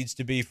what it needs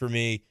to be for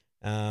me.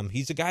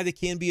 He's a guy that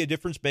can be a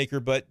difference maker,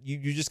 but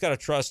you just got to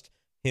trust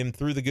him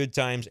through the good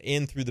times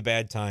and through the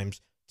bad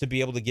times to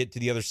be able to get to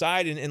the other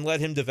side and let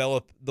him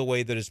develop the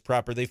way that is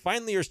proper. They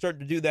finally are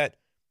starting to do that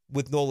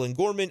with Nolan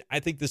Gorman. I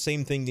think the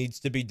same thing needs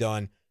to be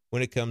done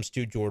when it comes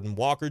to Jordan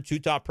Walker, two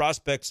top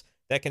prospects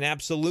that can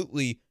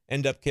absolutely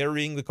end up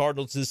carrying the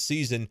Cardinals this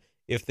season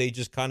if they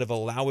just kind of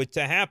allow it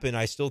to happen.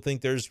 I still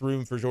think there's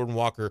room for Jordan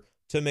Walker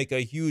to make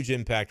a huge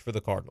impact for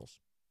the Cardinals.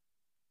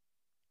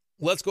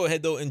 Let's go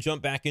ahead, though, and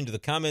jump back into the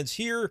comments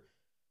here.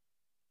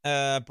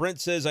 Brent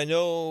says, I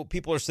know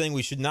people are saying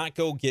we should not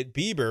go get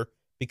Bieber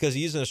because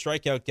he isn't a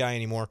strikeout guy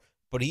anymore,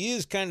 but he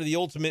is kind of the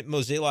ultimate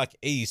Mozeliak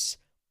ace.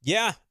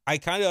 Yeah, I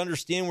kind of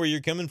understand where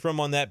you're coming from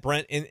on that,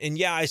 Brent. And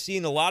yeah, I've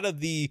seen a lot of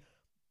the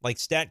like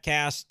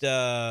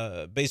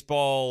StatCast,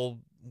 baseball,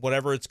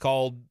 whatever it's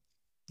called,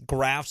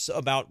 graphs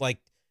about like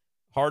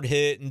hard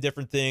hit and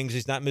different things.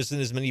 He's not missing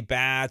as many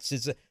bats.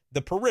 It's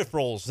the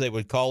peripherals, they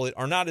would call it,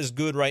 are not as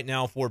good right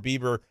now for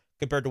Bieber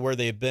compared to where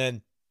they have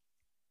been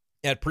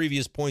at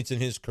previous points in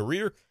his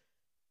career.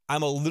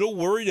 I'm a little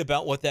worried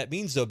about what that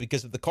means, though,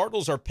 because if the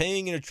Cardinals are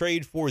paying in a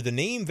trade for the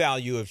name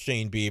value of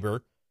Shane Bieber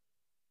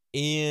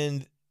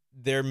and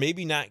they're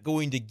maybe not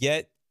going to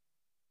get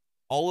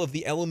all of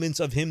the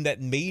elements of him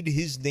that made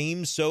his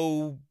name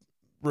so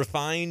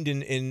refined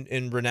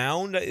and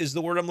renowned is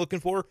the word I'm looking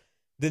for,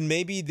 then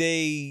maybe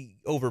they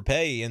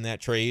overpay in that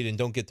trade and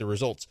don't get the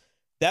results.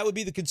 That would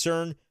be the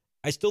concern.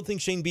 I still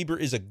think Shane Bieber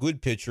is a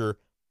good pitcher.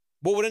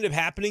 What would end up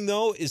happening,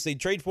 though, is they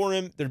trade for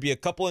him. There'd be a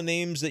couple of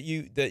names that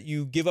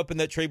you give up in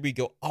that trade where you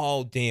go,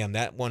 oh, damn,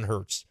 that one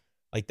hurts.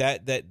 Like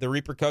that the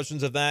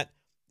repercussions of that,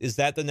 is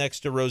that the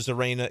next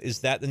Arozarena? Is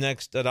that the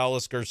next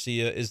Adalis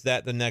Garcia? Is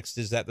that the next?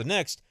 Is that the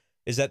next?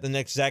 Is that the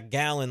next Zach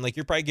Gallen? Like,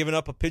 you're probably giving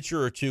up a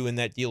pitcher or two in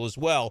that deal as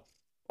well,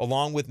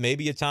 along with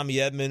maybe a Tommy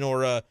Edman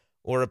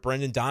or a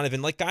Brendan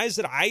Donovan. Like, guys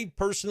that I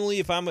personally,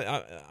 if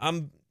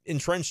I'm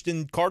entrenched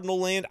in Cardinal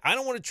land, I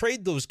don't want to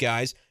trade those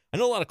guys. I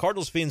know a lot of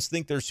Cardinals fans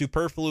think they're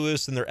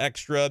superfluous and they're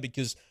extra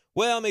because,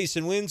 well,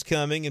 Mason Wynn's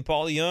coming and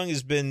Paul Young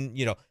has been,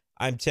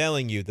 I'm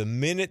telling you, the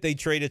minute they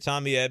trade a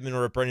Tommy Edman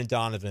or a Brendan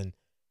Donovan,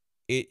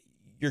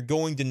 you're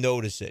going to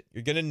notice it.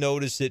 You're going to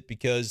notice it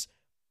because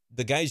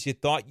the guys you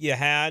thought you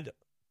had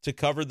to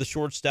cover the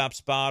shortstop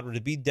spot or to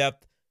be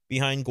depth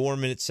behind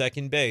Gorman at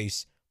second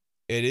base,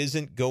 it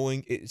isn't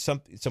going.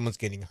 Someone's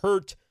getting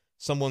hurt.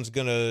 Someone's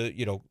going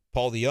to,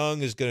 Paul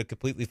Young is going to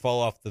completely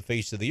fall off the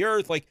face of the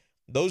earth. Like,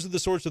 those are the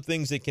sorts of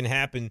things that can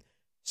happen.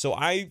 So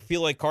I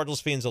feel like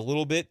Cardinals fans a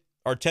little bit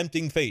are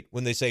tempting fate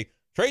when they say,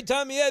 trade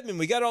Tommy Edman,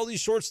 we got all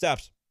these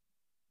shortstops.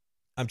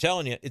 I'm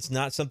telling you, it's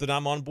not something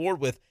I'm on board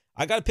with.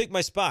 I got to pick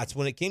my spots.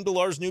 When it came to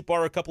Lars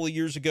Nootbaar a couple of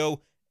years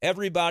ago,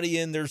 everybody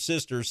and their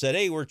sister said,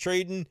 hey, we're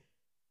trading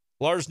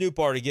Lars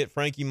Nootbaar to get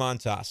Frankie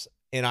Montas.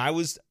 And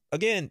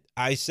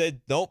I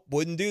said, nope,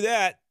 wouldn't do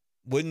that.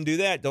 Wouldn't do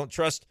that. Don't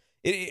trust.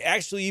 It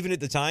actually, even at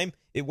the time,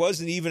 it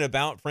wasn't even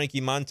about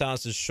Frankie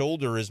Montas'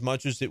 shoulder as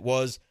much as it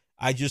was,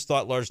 I just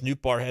thought Lars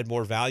Nootbaar had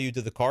more value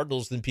to the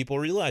Cardinals than people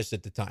realized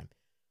at the time.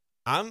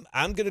 I'm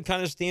going to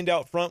kind of stand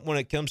out front when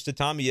it comes to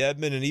Tommy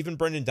Edman and even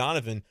Brendan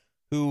Donovan,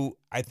 who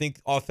I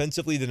think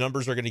offensively the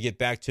numbers are going to get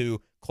back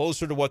to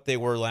closer to what they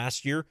were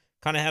last year.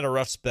 Kind of had a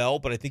rough spell,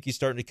 but I think he's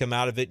starting to come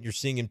out of it, and you're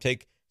seeing him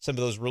take some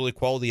of those really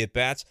quality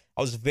at-bats.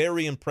 I was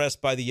very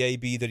impressed by the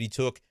AB that he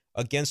took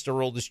against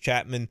Aroldis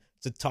Chapman.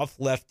 It's a tough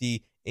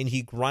lefty, and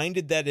he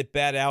grinded that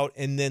at-bat out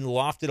and then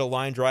lofted a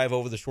line drive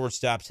over the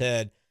shortstop's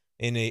head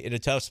in a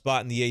tough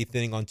spot in the eighth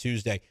inning on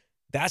Tuesday.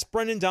 That's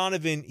Brendan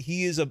Donovan.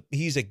 He's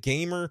a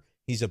gamer.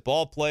 He's a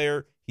ball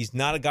player. He's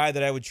not a guy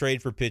that I would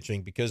trade for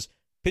pitching because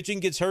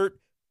pitching gets hurt.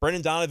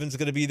 Brendan Donovan's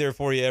going to be there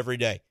for you every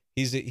day.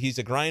 He's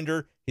a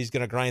grinder. He's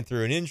going to grind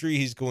through an injury.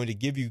 He's going to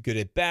give you good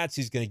at-bats.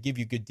 He's going to give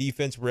you good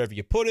defense wherever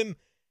you put him.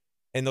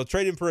 And they'll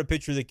trade him for a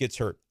pitcher that gets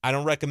hurt. I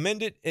don't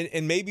recommend it,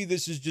 and maybe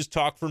this is just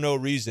talk for no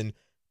reason,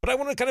 but I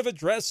want to kind of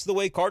address the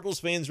way Cardinals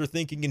fans are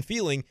thinking and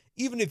feeling,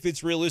 even if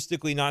it's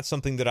realistically not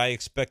something that I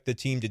expect the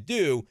team to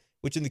do,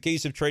 which in the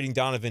case of trading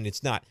Donovan,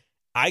 it's not.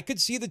 I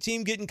could see the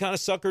team getting kind of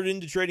suckered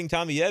into trading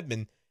Tommy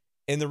Edman,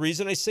 and the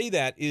reason I say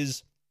that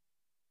is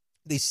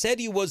they said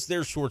he was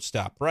their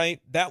shortstop,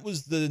 right? That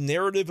was the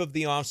narrative of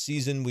the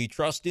offseason. We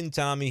trust in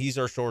Tommy. He's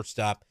our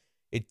shortstop.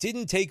 It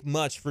didn't take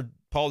much for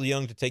Paul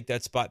Young to take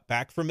that spot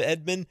back from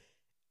Edman,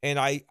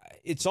 and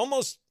it's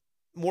almost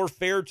more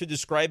fair to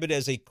describe it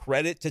as a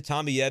credit to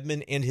Tommy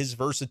Edman and his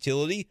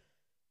versatility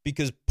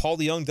because Paul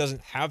Young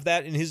doesn't have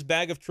that in his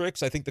bag of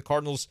tricks. I think the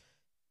Cardinals,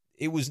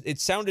 it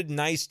sounded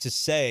nice to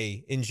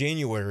say in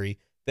January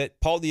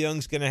that Paul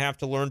Young's going to have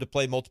to learn to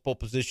play multiple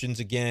positions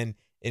again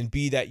and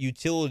be that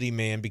utility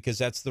man because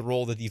that's the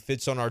role that he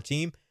fits on our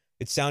team.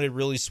 It sounded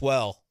really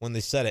swell when they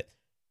said it,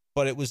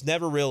 but it was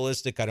never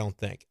realistic, I don't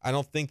think. I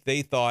don't think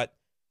they thought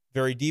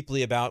very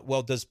deeply about,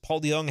 well, does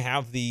Paul Young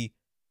have the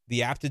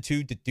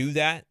aptitude to do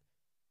that,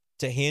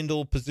 to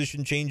handle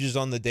position changes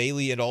on the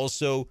daily and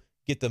also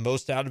get the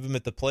most out of him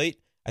at the plate?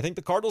 I think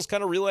the Cardinals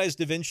kind of realized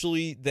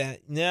eventually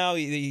that no,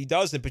 he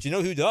doesn't. But you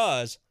know who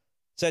does?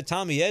 It's that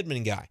Tommy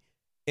Edman guy.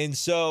 And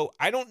so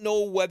I don't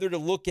know whether to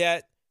look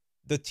at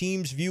the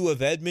team's view of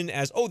Edman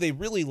as, oh, they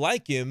really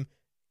like him,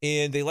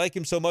 and they like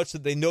him so much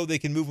that they know they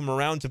can move him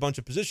around to a bunch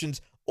of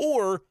positions,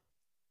 or,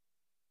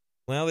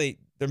 well,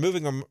 they're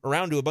moving him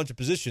around to a bunch of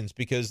positions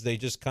because they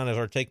just kind of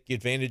are taking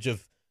advantage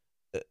of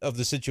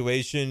the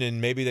situation, and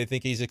maybe they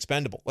think he's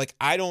expendable. Like,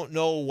 I don't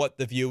know what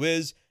the view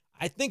is.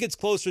 I think it's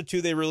closer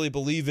to they really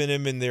believe in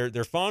him and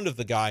they're fond of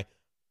the guy,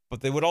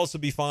 but they would also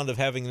be fond of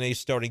having an ace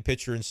starting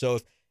pitcher. And so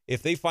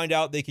if they find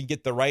out they can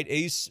get the right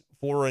ace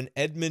for an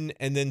Edman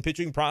and then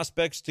pitching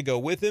prospects to go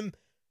with him,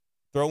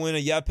 throw in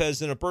a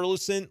Yepez and a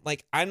Burleson,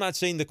 like, I'm not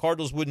saying the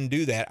Cardinals wouldn't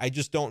do that. I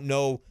just don't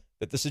know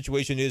that the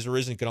situation is or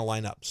isn't going to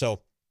line up.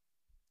 So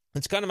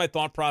it's kind of my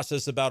thought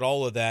process about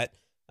all of that.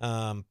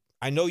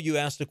 I know you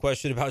asked a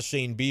question about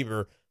Shane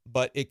Bieber,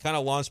 but it kind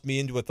of launched me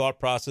into a thought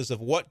process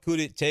of what could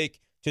it take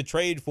to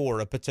trade for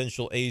a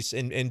potential ace.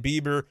 And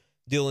Bieber,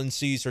 Dylan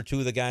Cease are two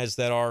of the guys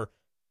that are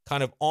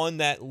kind of on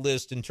that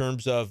list in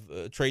terms of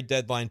trade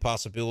deadline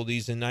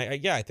possibilities. And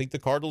I think the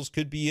Cardinals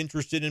could be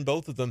interested in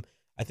both of them.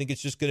 I think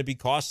it's just going to be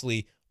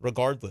costly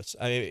regardless.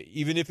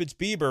 Even if it's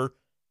Bieber,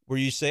 where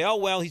you say, oh,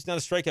 well, he's not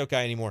a strikeout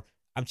guy anymore.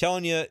 I'm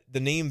telling you, the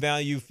name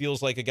value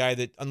feels like a guy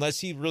that, unless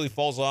he really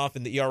falls off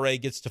and the ERA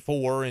gets to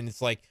 4 and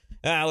it's like,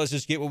 let's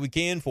just get what we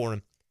can for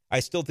him,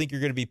 I still think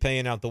you're going to be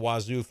paying out the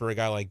wazoo for a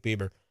guy like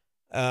Bieber.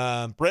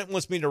 Brent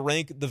wants me to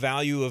rank the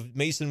value of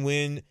Mason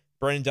Wynn,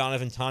 Brendan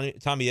Donovan, Tommy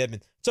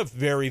Edman. It's a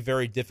very,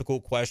 very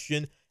difficult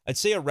question. I'd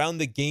say around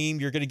the game,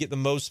 you're going to get the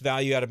most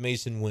value out of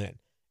Mason Wynn.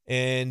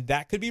 And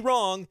that could be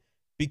wrong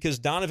because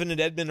Donovan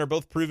and Edman are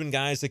both proven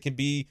guys that can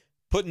be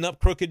putting up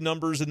crooked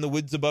numbers in the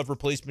woods above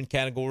replacement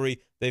category.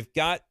 They've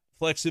got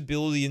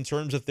flexibility in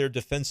terms of their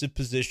defensive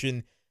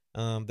position.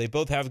 They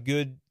both have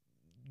good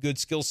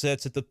skill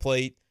sets at the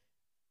plate.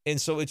 And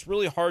so it's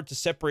really hard to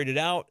separate it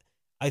out.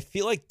 I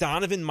feel like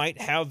Donovan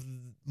might have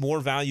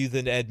more value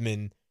than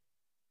Edman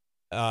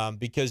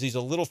because he's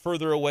a little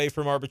further away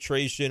from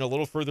arbitration, a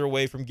little further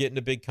away from getting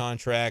a big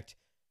contract.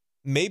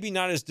 Maybe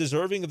not as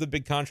deserving of the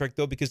big contract,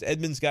 though, because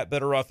Edman's got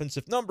better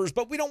offensive numbers,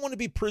 but we don't want to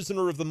be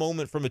prisoner of the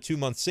moment from a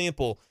 2-month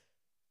sample.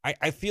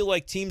 I feel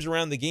like teams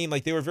around the game,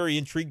 like they were very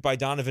intrigued by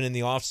Donovan in the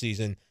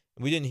offseason.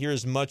 We didn't hear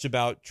as much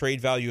about trade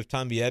value of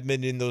Tommy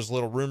Edman in those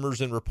little rumors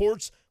and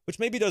reports, which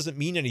maybe doesn't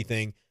mean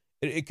anything.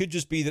 It could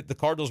just be that the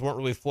Cardinals weren't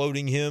really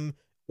floating him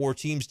or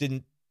teams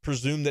didn't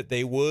presume that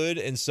they would.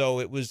 And so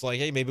it was like,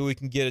 hey, maybe we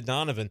can get a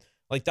Donovan.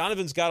 Like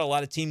Donovan's got a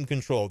lot of team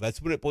control.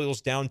 That's what it boils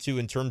down to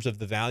in terms of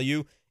the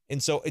value.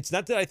 And so it's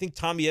not that I think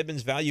Tommy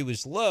Edman's value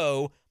is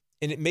low.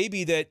 And it may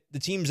be that the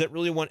teams that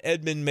really want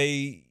Edman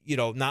may,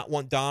 not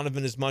want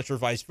Donovan as much or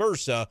vice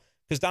versa,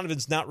 because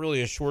Donovan's not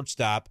really a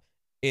shortstop.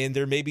 And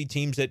there may be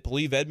teams that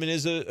believe Edman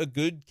is a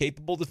good,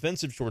 capable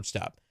defensive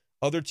shortstop.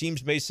 Other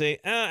teams may say,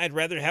 I'd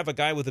rather have a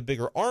guy with a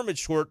bigger arm at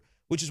short,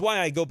 which is why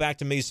I go back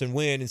to Mason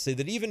Wynn and say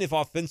that even if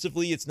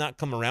offensively it's not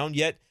come around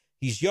yet,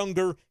 he's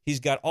younger. He's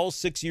got all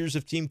 6 years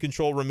of team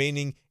control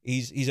remaining.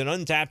 He's an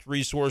untapped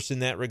resource in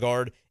that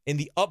regard. And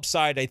the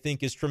upside, I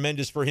think, is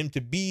tremendous for him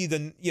to be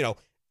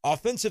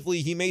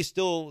offensively, he may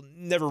still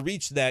never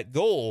reach that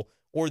goal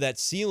or that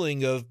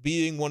ceiling of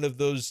being one of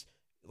those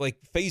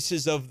like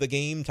faces of the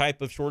game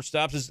type of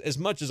shortstops. As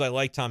much as I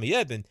like Tommy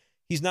Edman,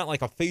 he's not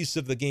like a face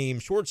of the game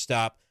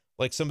shortstop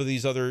like some of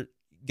these other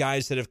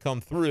guys that have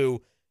come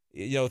through.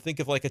 Think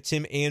of like a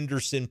Tim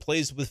Anderson,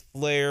 plays with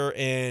flair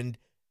and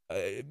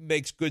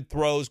makes good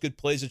throws, good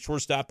plays at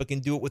shortstop, but can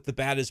do it with the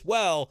bat as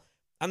well.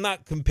 I'm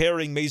not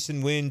comparing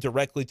Mason Wynn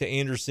directly to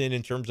Anderson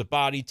in terms of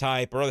body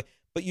type or other.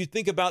 But you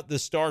think about the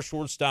star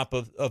shortstop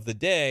of the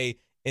day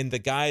and the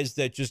guys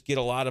that just get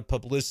a lot of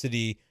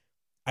publicity.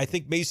 I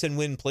think Mason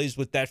Wynn plays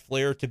with that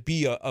flair to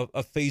be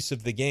a face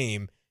of the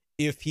game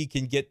if he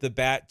can get the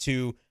bat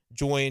to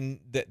join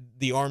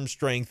the arm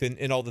strength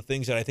and all the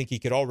things that I think he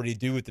could already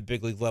do at the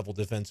big league level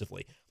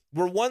defensively.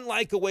 We're 1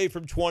 like away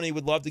from 20.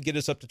 Would love to get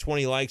us up to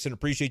 20 likes and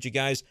appreciate you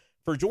guys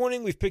for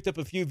joining. We've picked up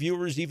a few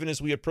viewers even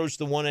as we approach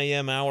the 1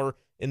 a.m. hour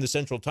in the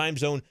Central Time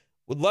Zone.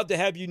 Would love to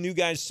have you new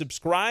guys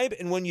subscribe,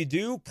 and when you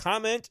do,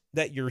 comment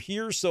that you're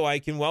here so I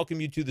can welcome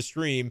you to the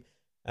stream.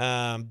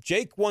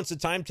 Jake wants a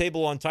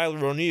timetable on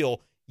Tyler O'Neill.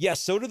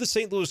 Yes, so do the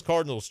St. Louis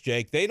Cardinals,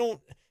 Jake. They don't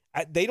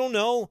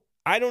know.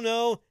 I don't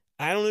know.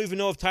 I don't even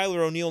know if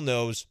Tyler O'Neill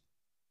knows.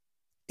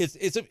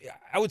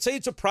 I would say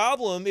it's a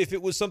problem if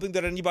it was something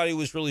that anybody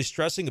was really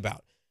stressing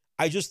about.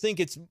 I just think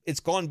it's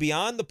gone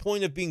beyond the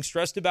point of being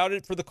stressed about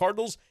it for the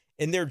Cardinals,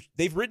 and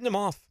they've written him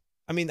off.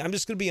 I mean, I'm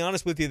just going to be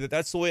honest with you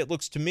that's the way it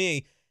looks to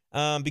me.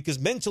 Because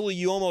mentally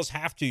you almost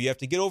have to. You have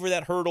to get over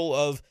that hurdle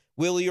of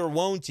will he or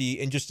won't he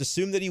and just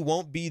assume that he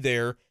won't be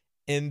there.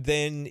 And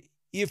then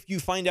if you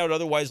find out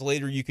otherwise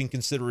later, you can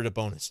consider it a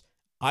bonus.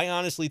 I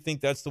honestly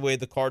think that's the way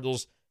the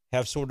Cardinals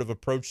have sort of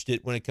approached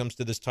it when it comes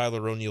to this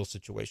Tyler O'Neill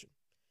situation.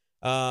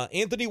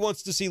 Anthony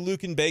wants to see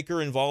Luken Baker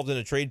involved in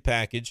a trade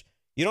package.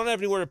 You don't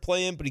have anywhere to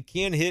play him, but he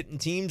can hit, and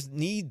teams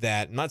need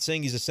that. I'm not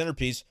saying he's a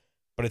centerpiece,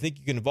 but I think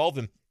you can involve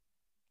him.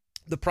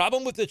 The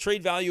problem with the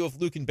trade value of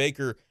Luken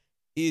Baker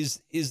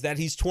is that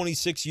he's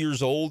 26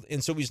 years old,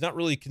 and so he's not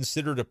really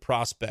considered a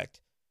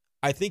prospect.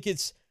 I think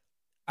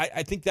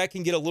I think that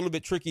can get a little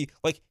bit tricky.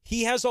 Like,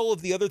 he has all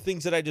of the other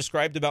things that I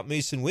described about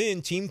Mason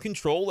Wynn, team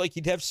control, like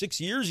he'd have 6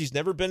 years. He's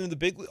never been in the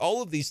big league.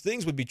 All of these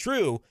things would be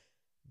true,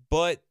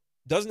 but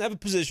doesn't have a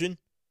position.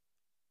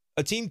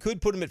 A team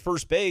could put him at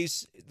first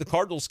base. The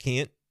Cardinals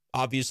can't,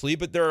 obviously,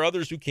 but there are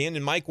others who can,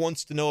 and Mike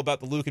wants to know about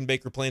the Luken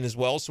Baker plan as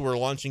well, so we're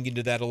launching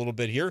into that a little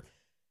bit here.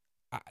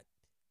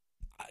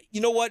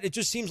 You know what? It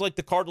just seems like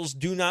the Cardinals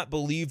do not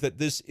believe that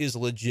this is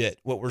legit,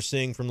 what we're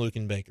seeing from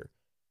Luken Baker.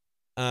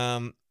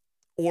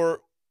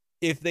 Or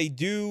if they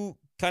do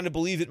kind of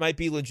believe it might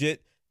be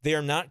legit, they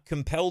are not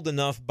compelled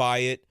enough by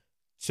it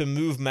to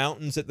move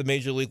mountains at the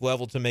major league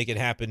level to make it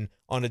happen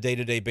on a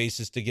day-to-day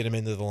basis to get him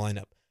into the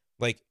lineup.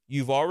 Like,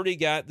 you've already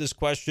got this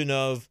question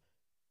of,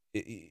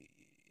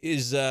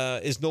 is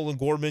Nolan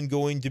Gorman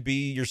going to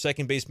be your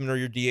second baseman or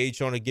your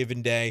DH on a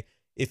given day?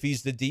 If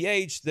he's the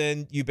DH,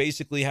 then you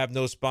basically have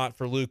no spot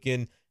for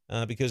Luken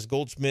because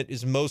Goldschmidt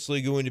is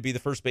mostly going to be the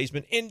first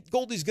baseman. And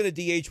Goldie's going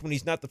to DH when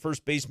he's not the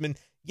first baseman.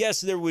 Yes,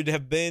 there would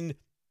have been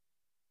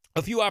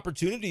a few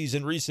opportunities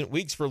in recent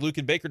weeks for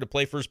Luken Baker to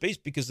play first base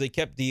because they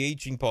kept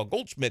DHing Paul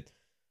Goldschmidt.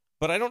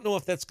 But I don't know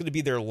if that's going to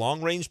be their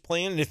long-range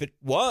plan. And if it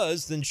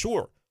was, then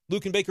sure.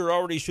 Luken Baker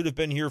already should have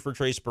been here for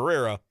Trace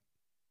Barrera.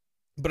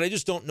 But I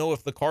just don't know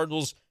if the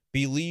Cardinals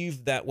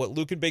believe that what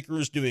Luken Baker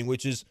is doing,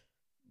 which is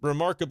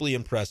remarkably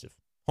impressive.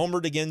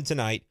 Homered again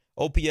tonight,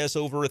 OPS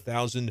over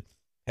 1,000,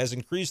 has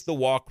increased the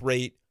walk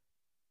rate,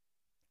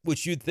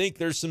 which you'd think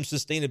there's some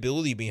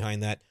sustainability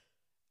behind that.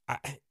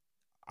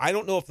 I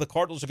don't know if the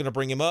Cardinals are going to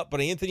bring him up, but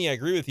Anthony, I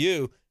agree with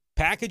you.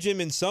 Package him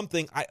in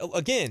something.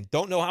 Again,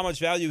 don't know how much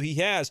value he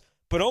has,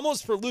 but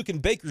almost for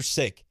Luken Baker's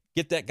sake,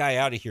 get that guy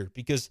out of here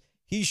because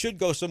he should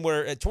go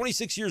somewhere. At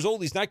 26 years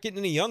old, he's not getting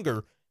any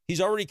younger. He's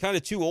already kind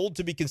of too old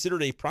to be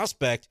considered a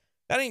prospect.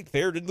 That ain't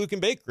fair to Luken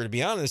Baker, to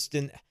be honest.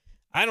 And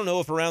I don't know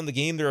if around the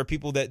game there are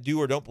people that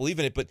do or don't believe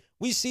in it, but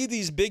we see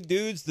these big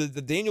dudes, the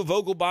Daniel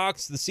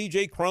Vogelbachs, the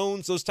CJ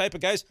Crones, those type of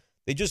guys,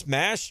 they just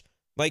mash.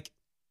 Like,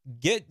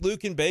 get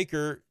Luken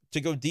Baker to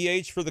go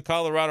DH for the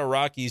Colorado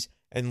Rockies,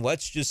 and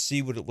let's just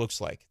see what it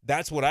looks like.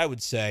 That's what I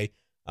would say.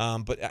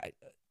 But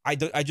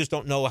I just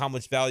don't know how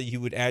much value he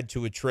would add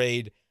to a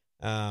trade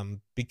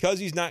because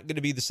he's not going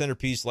to be the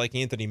centerpiece like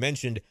Anthony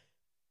mentioned.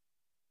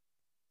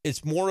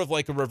 It's more of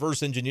like a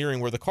reverse engineering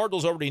where the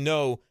Cardinals already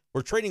know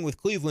we're trading with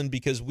Cleveland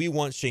because we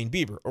want Shane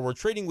Bieber, or we're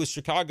trading with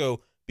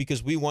Chicago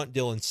because we want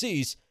Dylan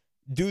Cease.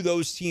 Do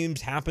those teams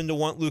happen to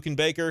want Luken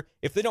Baker?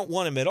 If they don't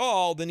want him at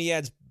all, then he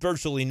adds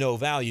virtually no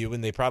value,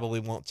 and they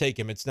probably won't take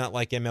him. It's not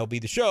like MLB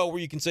The Show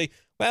where you can say,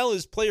 well,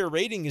 his player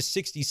rating is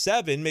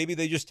 67. Maybe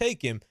they just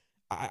take him.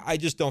 I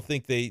just don't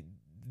think they'd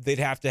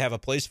have to have a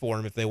place for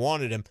him if they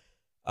wanted him.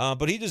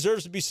 But he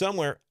deserves to be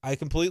somewhere. I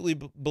completely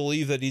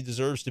believe that he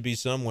deserves to be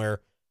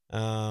somewhere.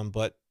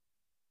 But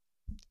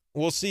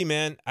we'll see,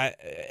 man.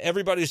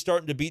 Everybody's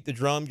starting to beat the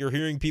drum. You're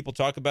hearing people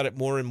talk about it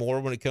more and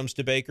more when it comes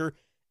to Baker.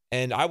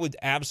 And I would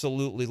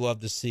absolutely love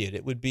to see it.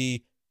 It would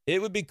be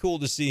cool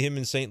to see him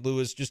in St.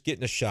 Louis just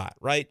getting a shot,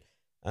 right?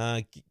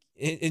 And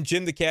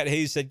Jim the Cat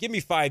Hayes said, give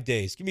me 5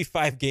 days. Give me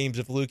 5 games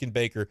of Luken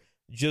Baker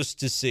just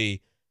to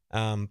see.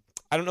 I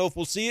don't know if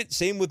we'll see it.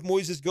 Same with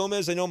Moises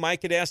Gomez. I know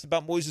Mike had asked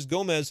about Moises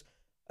Gomez.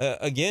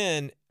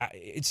 Again,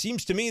 it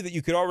seems to me that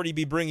you could already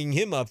be bringing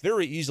him up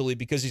very easily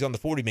because he's on the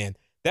 40-man.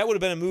 That would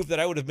have been a move that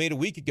I would have made a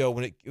week ago.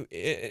 And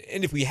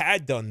if we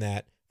had done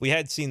that, we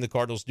had seen the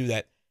Cardinals do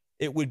that,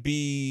 it would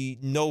be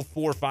no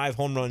 4 or 5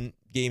 home run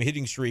game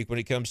hitting streak when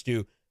it comes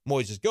to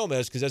Moises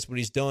Gomez because that's what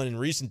he's done in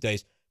recent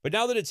days. But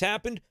now that it's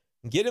happened,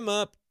 get him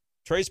up,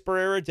 Trace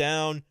Barrera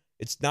down.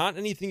 It's not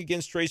anything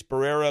against Trace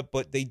Barrera,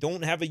 but they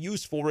don't have a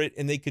use for it,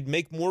 and they could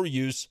make more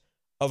use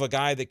of a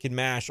guy that can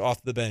mash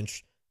off the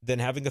bench than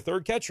having a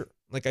third catcher.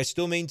 Like, I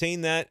still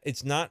maintain that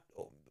it's not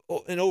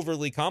an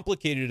overly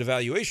complicated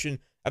evaluation.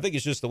 I think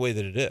it's just the way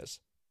that it is.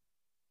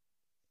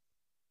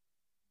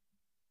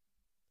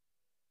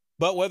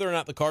 But whether or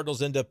not the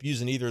Cardinals end up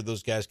using either of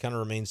those guys kind of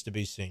remains to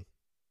be seen.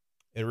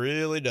 It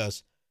really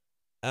does.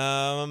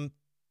 Yeah,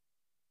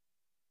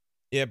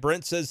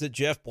 Brent says that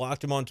Jeff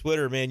blocked him on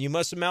Twitter. Man, you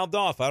must have mouthed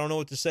off. I don't know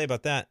what to say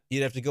about that.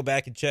 You'd have to go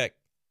back and check.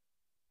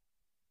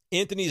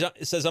 Anthony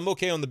says, I'm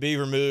okay on the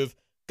Beaver move.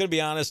 Going to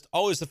be honest,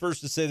 always the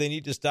first to say they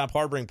need to stop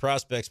harboring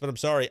prospects, but I'm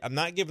sorry, I'm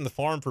not giving the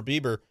farm for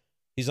Bieber.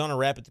 He's on a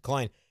rapid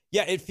decline.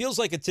 Yeah, it feels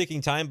like a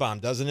ticking time bomb,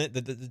 doesn't it?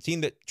 The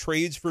team that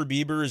trades for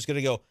Bieber is going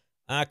to go,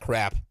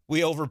 crap.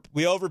 We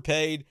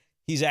overpaid.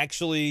 He's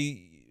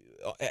actually,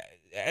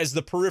 as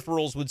the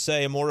peripherals would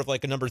say, more of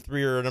like a number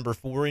 3 or a number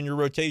 4 in your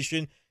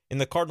rotation, and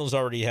the Cardinals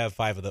already have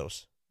 5 of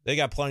those. They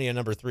got plenty of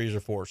number 3s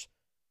or 4s,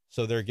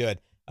 so they're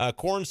good.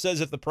 Korn says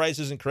if the price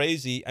isn't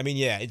crazy, I mean,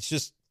 yeah, it's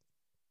just,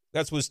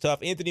 that's what's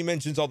tough. Anthony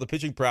mentions all the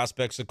pitching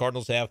prospects the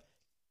Cardinals have.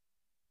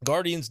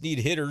 Guardians need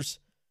hitters,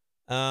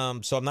 so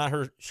I'm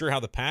not sure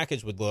how the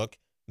package would look.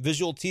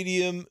 Visual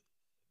Tedium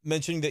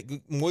mentioning that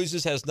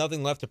Moises has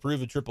nothing left to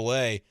prove at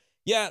AAA.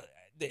 Yeah,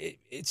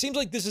 it seems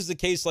like this is the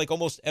case like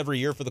almost every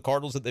year for the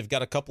Cardinals, that they've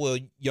got a couple of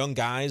young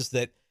guys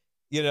that,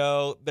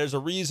 there's a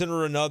reason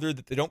or another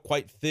that they don't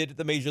quite fit at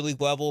the major league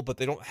level, but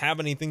they don't have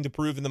anything to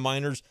prove in the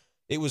minors.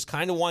 It was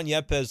kind of Juan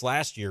Yepez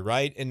last year,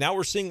 right? And now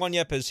we're seeing Juan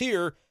Yepez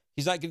here.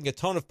 He's not getting a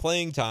ton of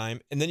playing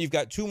time. And then you've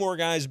got two more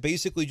guys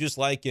basically just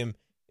like him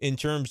in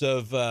terms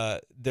of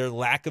their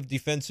lack of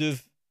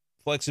defensive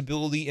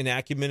flexibility and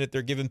acumen at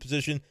their given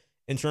position,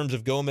 in terms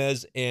of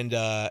Gomez and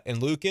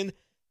Lukin,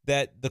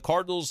 that the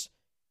Cardinals,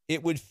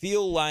 it would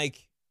feel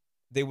like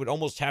they would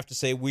almost have to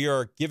say, we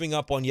are giving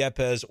up on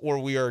Yepez, or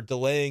we are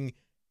delaying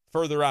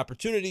further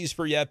opportunities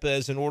for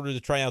Yepez in order to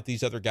try out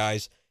these other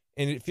guys.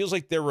 And it feels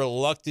like they're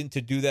reluctant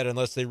to do that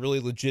unless they really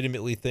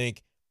legitimately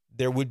think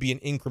there would be an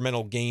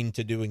incremental gain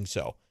to doing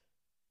so.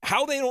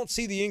 How they don't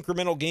see the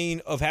incremental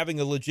gain of having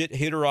a legit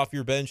hitter off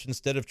your bench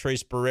instead of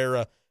Trace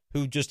Barrera,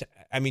 who just,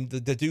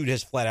 the dude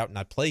has flat out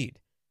not played.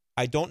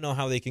 I don't know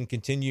how they can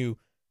continue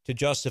to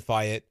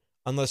justify it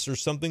unless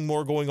there's something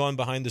more going on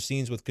behind the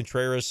scenes with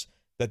Contreras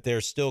that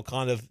they're still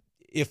kind of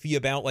iffy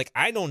about. Like,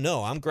 I don't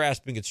know. I'm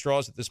grasping at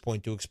straws at this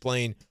point to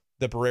explain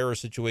the Barrera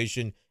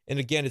situation. And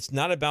again, it's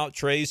not about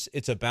Trace.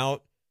 It's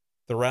about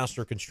the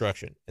roster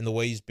construction and the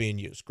way he's being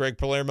used. Greg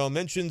Palermo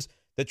mentions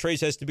that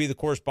Trace has to be the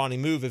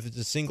corresponding move if it's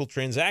a single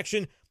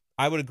transaction.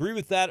 I would agree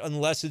with that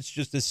unless it's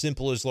just as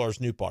simple as Lars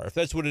Nootbaar. If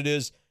that's what it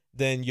is,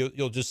 then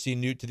you'll just see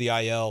Newt to the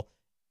IL,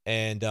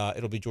 and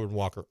it'll be Jordan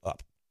Walker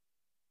up.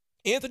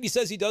 Anthony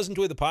says he does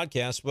enjoy the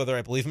podcast, whether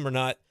I believe him or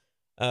not.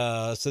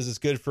 Says it's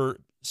good for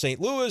St.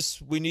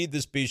 Louis. We need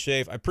this, be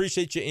safe. I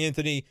appreciate you,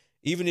 Anthony.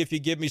 Even if you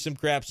give me some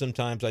crap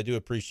sometimes, I do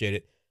appreciate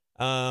it.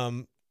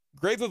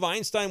 Grave of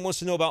Einstein wants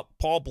to know about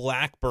Paul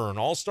Blackburn.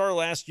 All-star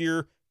last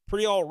year,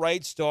 pretty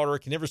all-right starter,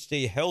 can never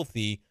stay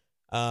healthy.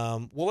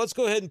 Well, let's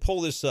go ahead and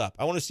pull this up.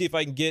 I want to see if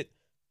I can get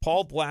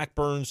Paul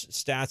Blackburn's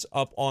stats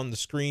up on the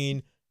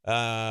screen.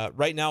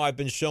 Right now, I've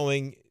been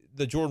showing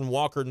the Jordan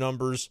Walker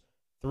numbers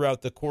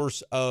throughout the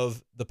course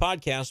of the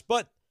podcast,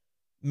 but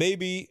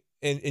maybe,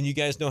 and you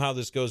guys know how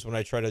this goes when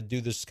I try to do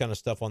this kind of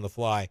stuff on the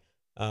fly.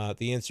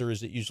 The answer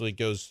is it usually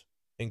goes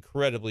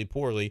incredibly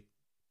poorly,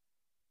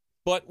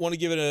 but want to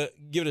give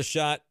it a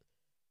shot.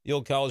 The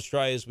old college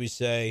try, as we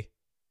say.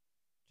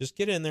 Just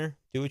get in there,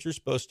 do what you're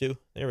supposed to.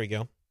 There we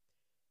go.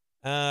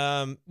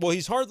 Well,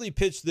 he's hardly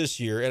pitched this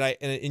year,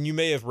 and you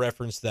may have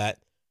referenced that.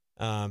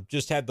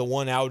 Just had the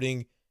one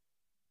outing.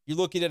 You're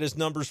looking at his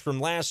numbers from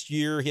last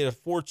year. He had a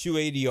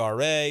 4.28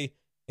 ERA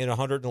in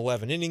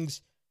 111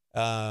 innings.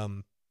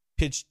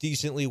 Pitched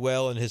decently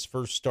well in his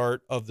first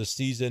start of the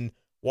season.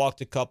 Walked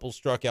a couple,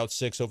 struck out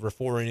 6 over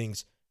 4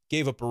 innings.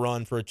 Gave up a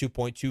run for a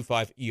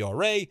 2.25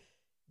 ERA.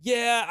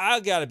 Yeah, I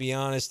got to be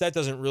honest, that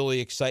doesn't really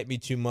excite me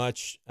too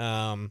much.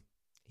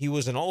 He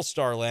was an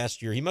all-star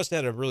last year. He must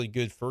have had a really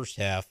good first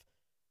half.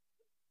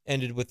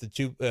 Ended with the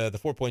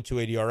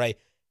 4.28 ERA.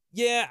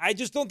 Yeah, I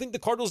just don't think the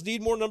Cardinals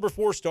need more number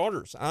 4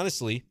 starters,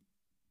 honestly.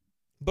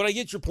 But I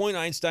get your point,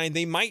 Einstein.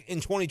 They might in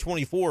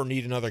 2024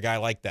 need another guy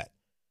like that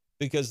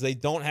because they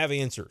don't have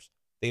answers.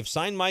 They've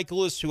signed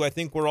Michaelis, who I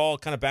think we're all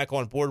kind of back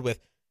on board with,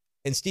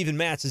 and Steven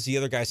Matz is the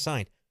other guy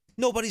signed.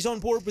 Nobody's on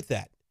board with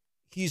that.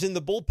 He's in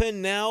the bullpen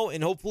now,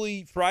 and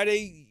hopefully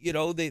Friday,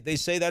 they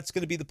say that's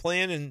going to be the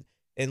plan,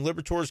 and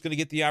Liberatore is going to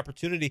get the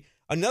opportunity.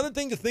 Another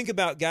thing to think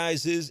about,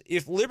 guys, is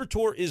if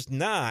Liberatore is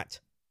not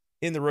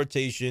in the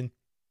rotation,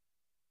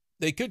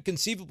 they could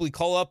conceivably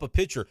call up a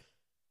pitcher.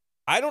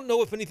 I don't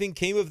know if anything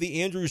came of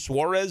the Andrew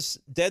Suarez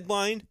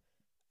deadline.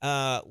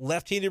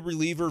 Left-handed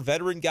reliever,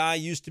 veteran guy,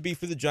 used to be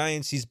for the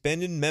Giants. He's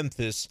been in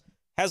Memphis,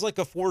 has like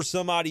a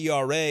 4-some-odd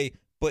ERA,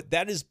 but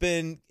that has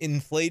been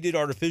inflated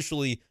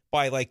artificially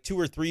by like 2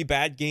 or 3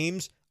 bad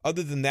games.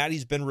 Other than that,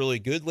 he's been really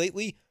good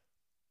lately.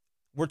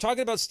 We're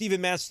talking about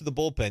Steven Matz to the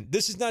bullpen.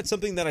 This is not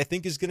something that I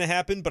think is going to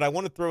happen, but I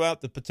want to throw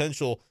out the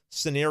potential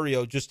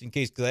scenario just in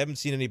case, because I haven't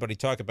seen anybody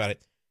talk about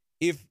it.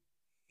 If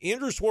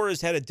Andrew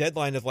Suarez had a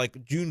deadline of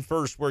like June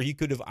 1st where he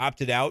could have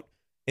opted out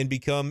and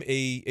become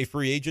a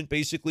free agent,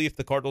 basically, if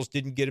the Cardinals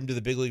didn't get him to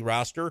the big league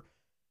roster,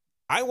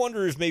 I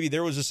wonder if maybe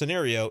there was a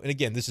scenario, and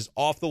again, this is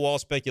off-the-wall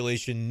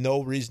speculation,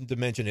 no reason to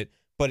mention it,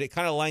 but it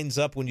kind of lines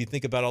up when you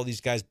think about all these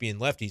guys being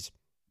lefties.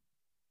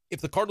 If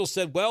the Cardinals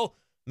said, well,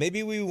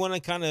 maybe we want to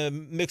kind of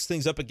mix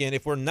things up again.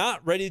 If we're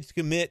not ready to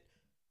commit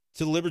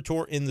to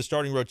Liberatore in the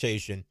starting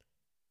rotation,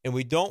 and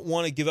we don't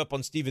want to give up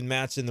on Steven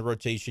Matz in the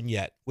rotation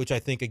yet, which I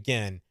think,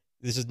 again,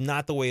 this is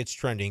not the way it's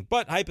trending,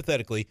 but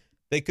hypothetically,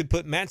 they could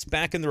put Matz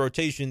back in the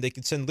rotation. They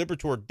could send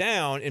Liberatore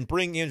down and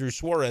bring Andrew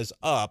Suarez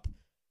up.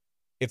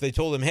 If they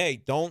told him,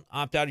 hey, don't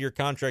opt out of your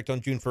contract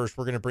on June 1st,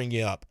 we're going to bring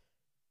you up.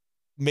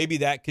 Maybe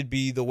that could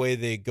be the way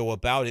they go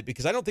about it,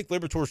 because I don't think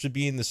Liberatore should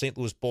be in the St.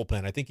 Louis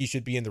bullpen. I think he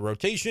should be in the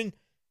rotation,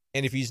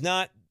 and if he's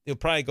not, he'll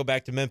probably go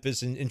back to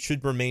Memphis and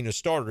should remain a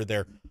starter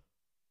there.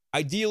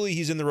 Ideally,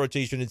 he's in the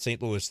rotation in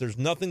St. Louis. There's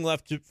nothing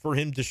left for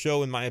him to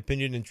show, in my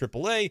opinion, in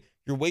AAA.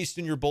 You're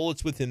wasting your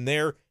bullets with him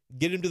there.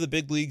 Get him to the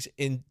big leagues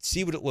and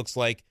see what it looks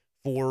like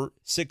for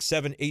 6,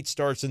 7, 8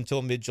 starts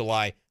until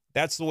mid-July.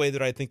 That's the way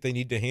that I think they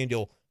need to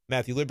handle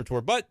Matthew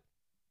Liberatore. But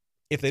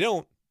if they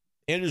don't,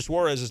 Andrew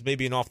Suarez is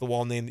maybe an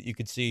off-the-wall name that you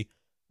could see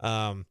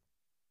coming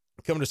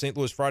to St.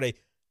 Louis Friday.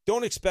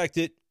 Don't expect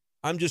it.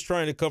 I'm just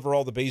trying to cover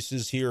all the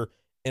bases here.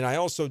 And I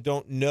also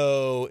don't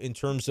know in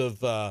terms of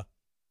the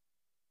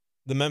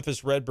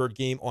Memphis Redbird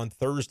game on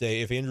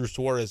Thursday if Andrew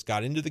Suarez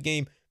got into the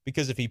game,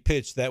 because if he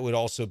pitched, that would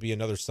also be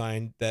another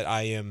sign that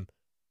I am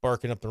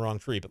barking up the wrong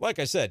tree. But like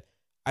I said,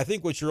 I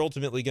think what you're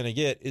ultimately going to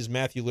get is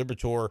Matthew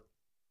Liberatore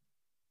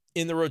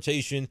in the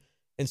rotation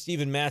and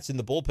Steven Matz in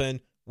the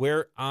bullpen,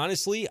 where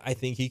honestly, I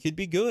think he could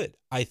be good.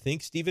 I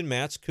think Steven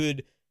Matz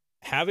could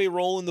have a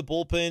role in the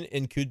bullpen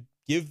and could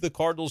give the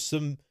Cardinals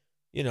some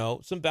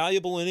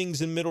valuable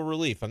innings in middle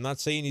relief. I'm not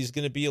saying he's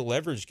going to be a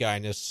leverage guy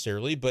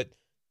necessarily, but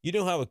you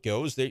know how it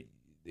goes.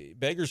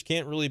 Beggars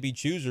can't really be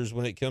choosers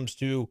when it comes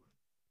to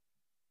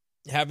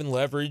having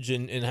leverage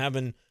and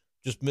having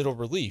just middle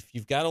relief.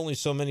 You've got only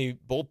so many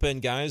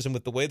bullpen guys, and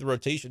with the way the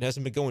rotation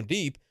hasn't been going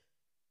deep,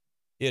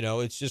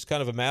 it's just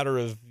kind of a matter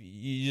of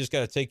you just got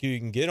to take who you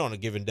can get on a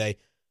given day.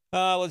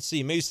 Let's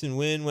see. Mason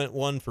Wynn went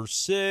 1 for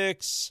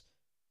 6.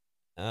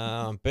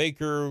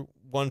 Baker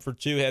 1 for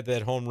 2, had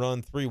that home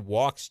run, 3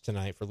 walks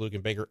tonight for Luke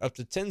and Baker, up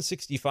to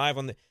 1065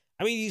 on the.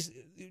 I mean, he's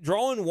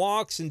drawing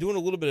walks and doing a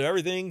little bit of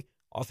everything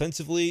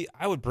offensively.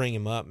 I would bring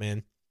him up,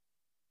 man.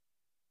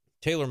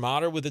 Taylor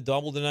Motter with a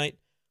double tonight.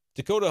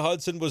 Dakota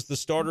Hudson was the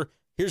starter.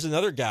 Here's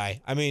another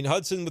guy. I mean,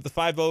 Hudson with the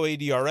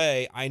 5.08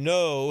 ERA. I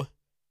know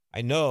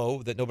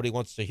that nobody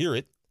wants to hear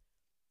it,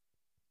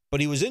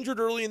 but he was injured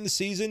early in the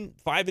season.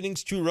 5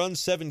 innings, 2 runs,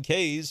 7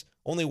 Ks,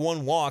 only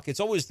 1 walk. It's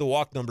always the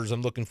walk numbers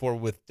I'm looking for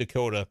with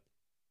Dakota.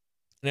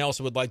 And I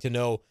also would like to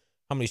know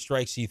how many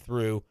strikes he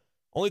threw.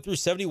 Only threw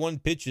 71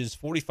 pitches,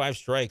 45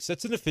 strikes.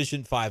 That's an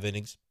efficient 5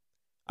 innings.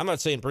 I'm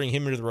not saying bring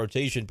him into the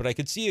rotation, but I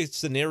could see a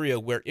scenario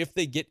where if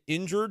they get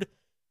injured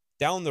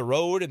down the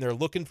road and they're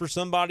looking for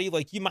somebody,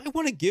 like you might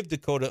want to give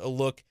Dakota a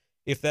look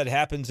if that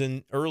happens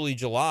in early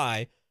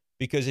July,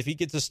 because if he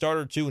gets a start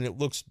or two and it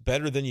looks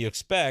better than you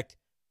expect,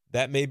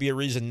 that may be a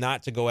reason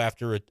not to go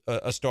after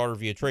a starter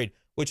via trade,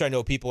 which I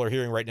know people are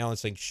hearing right now and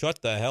saying,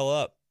 shut the hell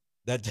up.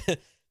 That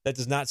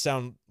does not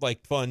sound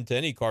like fun to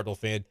any Cardinal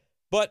fan.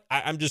 But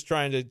I'm just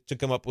trying to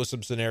come up with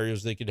some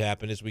scenarios that could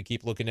happen as we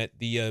keep looking at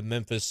the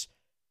Memphis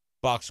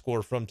box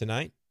score from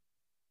tonight.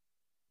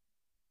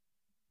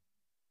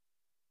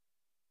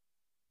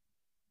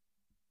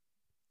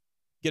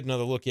 Get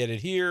another look at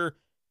it here.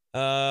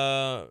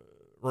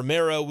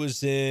 Romero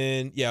was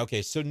in. Yeah,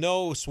 okay. So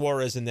no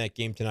Suarez in that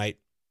game tonight.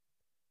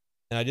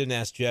 And I didn't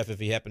ask Jeff if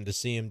he happened to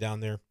see him down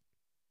there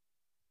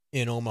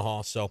in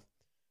Omaha. So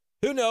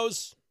who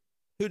knows?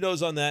 Who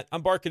knows on that?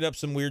 I'm barking up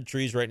some weird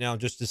trees right now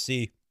just to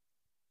see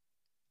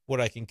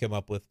what I can come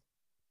up with.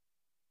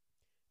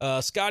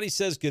 Scotty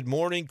says, good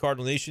morning,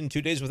 Cardinal Nation.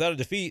 2 days without a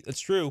defeat. That's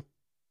true.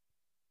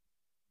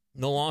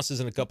 No losses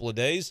in a couple of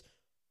days.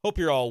 Hope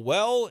you're all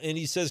well. And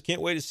he says,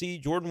 can't wait to see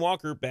Jordan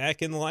Walker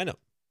back in the lineup.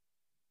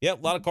 Yeah, a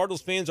lot of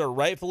Cardinals fans are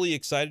rightfully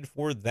excited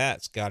for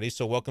that, Scotty.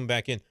 So welcome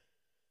back in.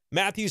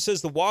 Matthew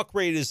says the walk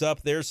rate is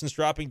up there since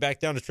dropping back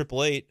down to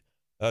Triple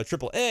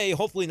A.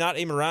 Hopefully not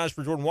a mirage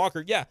for Jordan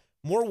Walker. Yeah,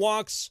 more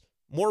walks,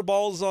 more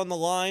balls on the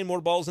line,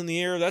 more balls in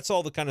the air. That's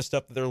all the kind of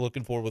stuff that they're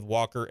looking for with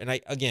Walker. And I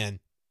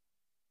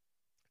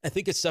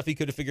think it's stuff he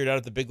could have figured out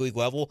at the big league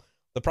level.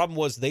 The problem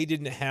was they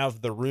didn't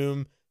have the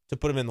room to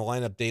put him in the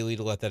lineup daily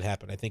to let that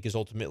happen, I think is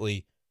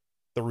ultimately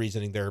the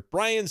reasoning there.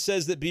 Brian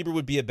says that Bieber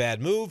would be a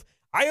bad move.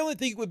 I only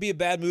think it would be a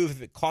bad move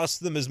if it costs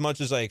them as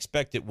much as I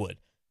expect it would.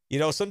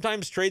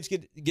 Sometimes trades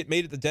get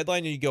made at the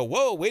deadline and you go,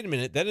 whoa, wait a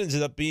minute. That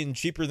ended up being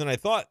cheaper than I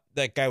thought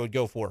that guy would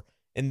go for.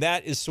 And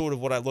that is sort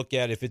of what I look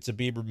at if it's a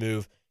Bieber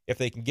move. If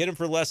they can get him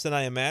for less than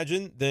I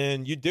imagine,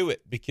 then you do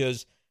it.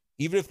 Because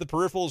even if the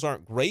peripherals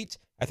aren't great,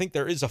 I think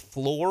there is a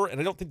floor, and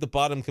I don't think the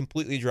bottom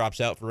completely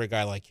drops out for a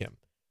guy like him.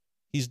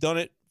 He's done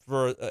it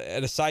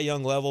at a Cy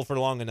Young level for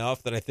long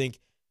enough that I think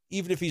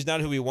even if he's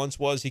not who he once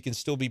was, he can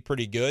still be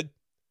pretty good.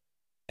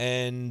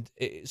 And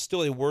it's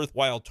still a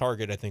worthwhile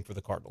target, I think, for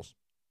the Cardinals.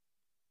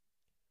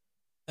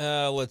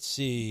 Let's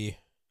see.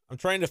 I'm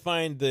trying to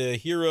find the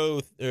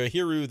Hero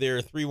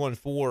there,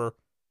 314,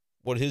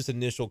 what his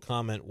initial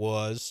comment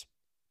was.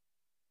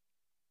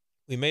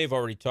 We may have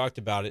already talked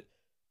about it,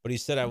 but he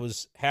said, I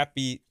was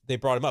happy they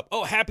brought him up.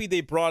 Oh, happy they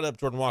brought up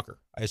Jordan Walker,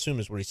 I assume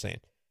is what he's saying.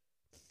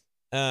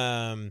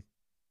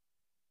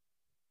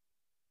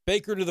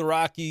 Baker to the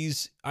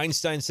Rockies.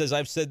 Einstein says,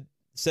 I've said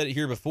it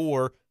here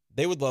before,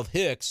 they would love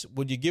Hicks.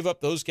 Would you give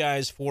up those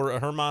guys for a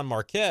German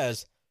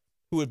Marquez,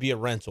 who would be a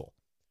rental?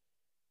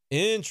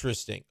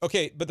 Interesting.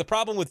 Okay, but the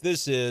problem with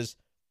this is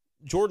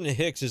Jordan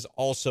Hicks is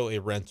also a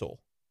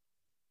rental,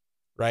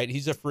 right?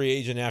 He's a free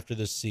agent after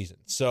this season.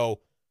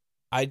 So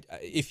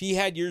if he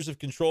had years of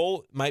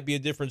control, it might be a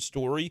different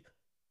story.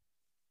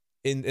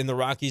 In the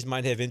Rockies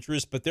might have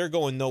interest, but they're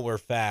going nowhere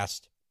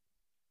fast.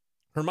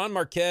 German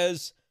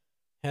Marquez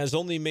has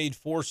only made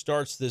 4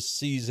 starts this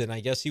season. I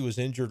guess he was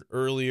injured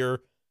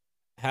earlier.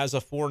 Has a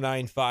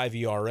 4.95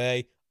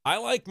 ERA. I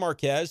like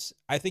Marquez.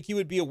 I think he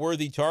would be a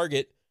worthy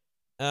target.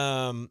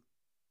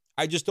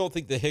 I just don't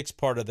think the Hicks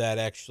part of that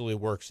actually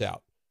works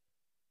out.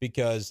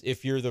 Because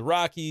if you're the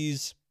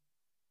Rockies,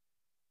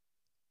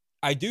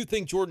 I do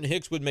think Jordan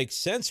Hicks would make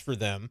sense for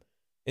them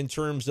in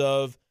terms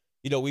of,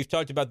 we've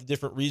talked about the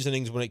different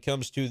reasonings when it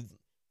comes to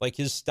like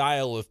his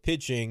style of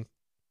pitching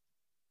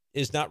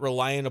is not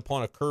reliant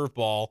upon a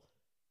curveball.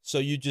 So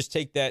you just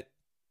take that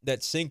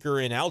sinker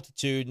in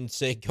altitude and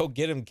say, go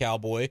get him,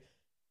 cowboy.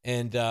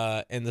 And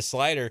the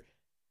slider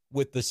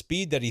with the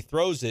speed that he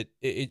throws it,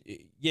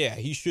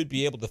 he should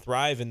be able to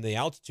thrive in the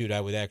altitude,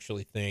 I would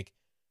actually think.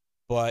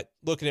 But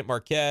looking at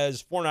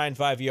Marquez,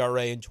 4.95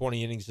 ERA in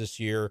 20 innings this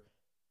year,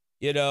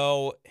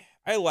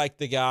 I like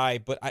the guy,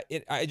 but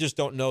I just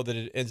don't know that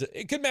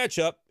it could match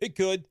up. It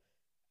could.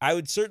 I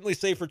would certainly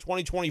say for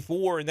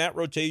 2024 in that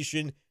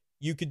rotation,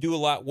 you could do a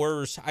lot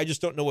worse. I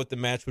just don't know what the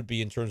match would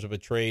be in terms of a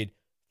trade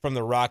from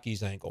the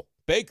Rockies angle.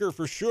 Baker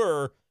for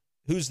sure.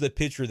 Who's the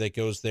pitcher that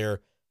goes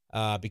there?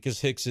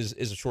 Because Hicks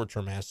is a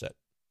short-term asset.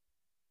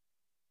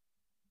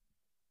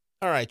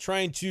 All right,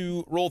 trying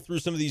to roll through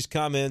some of these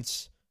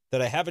comments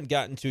that I haven't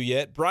gotten to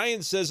yet.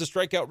 Brian says the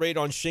strikeout rate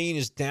on Shane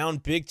is down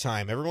big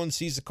time. Everyone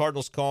sees the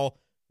Cardinals call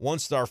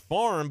one-star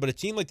farm, but a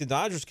team like the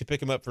Dodgers could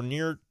pick him up for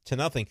near to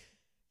nothing.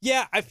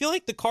 Yeah, I feel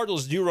like the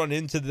Cardinals do run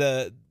into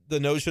the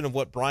notion of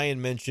what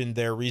Brian mentioned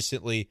there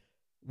recently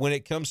when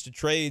it comes to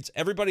trades.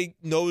 Everybody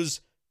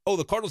knows,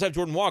 the Cardinals have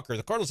Jordan Walker.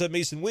 The Cardinals have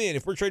Mason Wynn.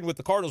 If we're trading with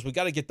the Cardinals, we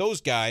got to get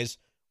those guys,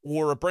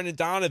 or a Brendan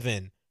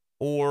Donovan,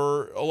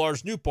 or a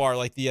Lars Nootbaar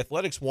like the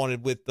Athletics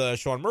wanted with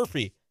Sean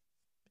Murphy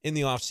in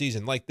the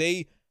offseason. Like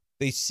they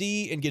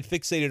see and get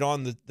fixated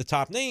on the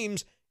top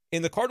names,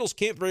 and the Cardinals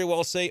can't very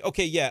well say,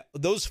 okay, yeah,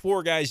 those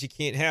four guys you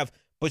can't have,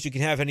 but you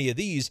can have any of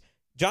these.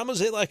 John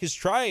Mozeliak has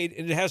tried,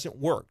 and it hasn't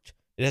worked.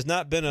 It has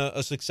not been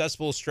a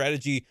successful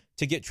strategy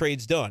to get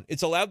trades done.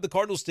 It's allowed the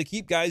Cardinals to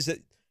keep guys that,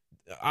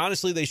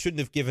 honestly, they shouldn't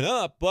have given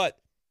up, but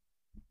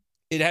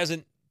it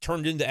hasn't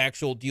turned into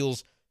actual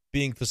deals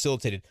being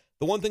facilitated.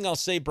 The one thing I'll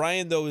say,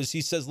 Brian, though, is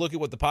he says, look at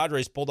what the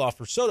Padres pulled off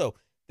for Soto.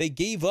 They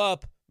gave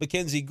up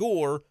Mackenzie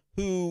Gore,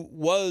 who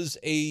was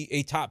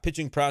a top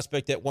pitching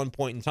prospect at one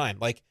point in time.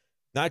 Like,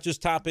 not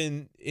just top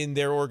in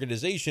their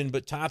organization,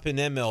 but top in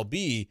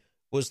MLB,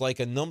 was like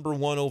a number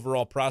 1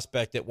 overall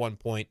prospect at one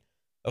point,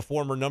 a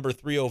former number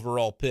 3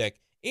 overall pick.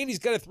 And he's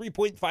got a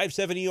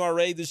 3.57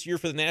 ERA this year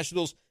for the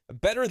Nationals,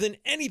 better than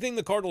anything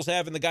the Cardinals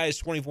have, and the guy is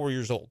 24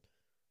 years old.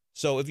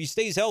 So if he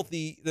stays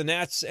healthy, the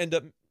Nats end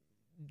up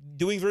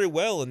doing very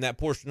well in that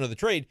portion of the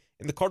trade,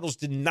 and the Cardinals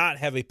did not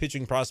have a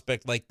pitching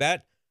prospect like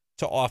that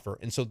to offer.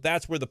 And so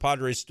that's where the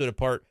Padres stood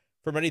apart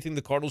from anything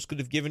the Cardinals could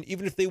have given,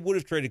 even if they would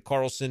have traded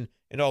Carlson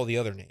and all the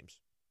other names.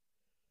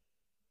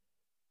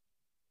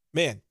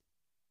 Man,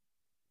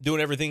 doing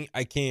everything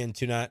I can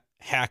to not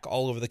hack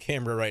all over the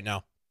camera right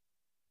now.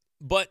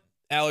 But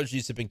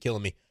allergies have been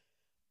killing me.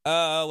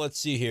 Let's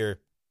see here.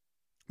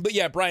 But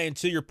yeah, Brian,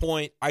 to your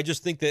point, I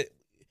just think that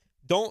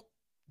don't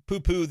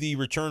poo-poo the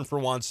return for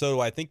Juan Soto.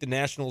 I think the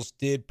Nationals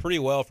did pretty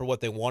well for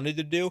what they wanted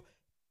to do.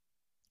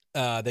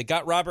 They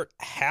got Robert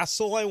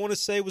Hassel, I want to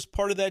say, was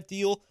part of that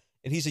deal,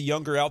 and he's a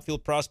younger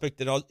outfield prospect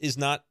that has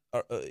not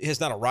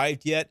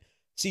arrived yet.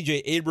 C.J.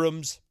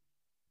 Abrams,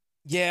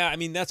 yeah, I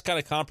mean, that's kind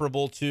of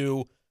comparable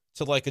to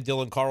like a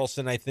Dylan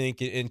Carlson, I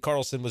think, and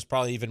Carlson was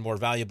probably even more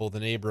valuable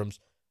than Abrams.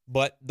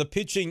 But the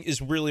pitching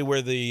is really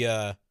where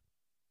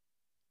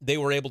they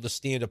were able to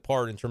stand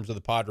apart in terms of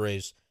the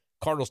Padres.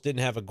 Cardinals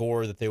didn't have a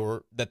Gore that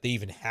they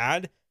even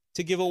had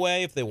to give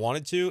away if they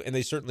wanted to, and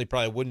they certainly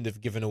probably wouldn't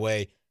have given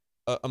away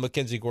a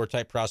Mackenzie Gore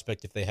type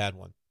prospect if they had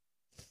one.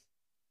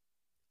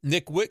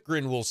 Nick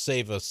Whitgren will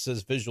save us,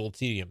 says Visual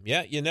Tedium.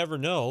 Yeah, you never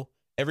know.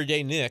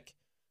 Everyday Nick.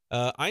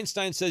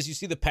 Einstein says, you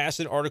see the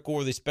Passant article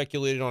where they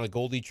speculated on a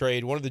Goldie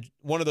trade. One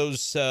of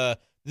those,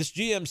 this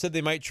GM said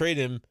they might trade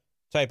him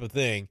type of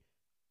thing.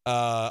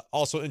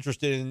 Also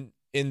interested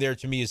in there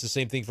to me is the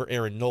same thing for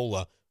Aaron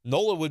Nola.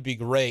 Nola would be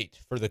great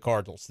for the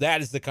Cardinals.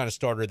 That is the kind of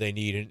starter they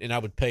need, and I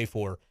would pay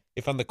for.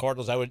 If I'm the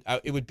Cardinals,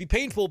 it would be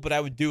painful, but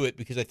I would do it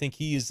because I think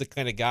he is the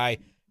kind of guy.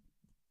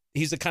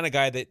 He's the kind of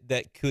guy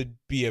that could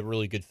be a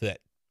really good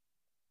fit.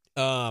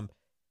 But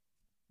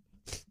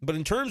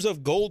in terms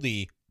of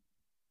Goldie,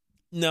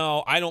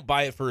 no, I don't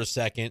buy it for a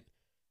second.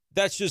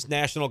 That's just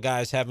national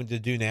guys having to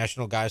do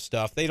national guy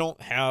stuff. They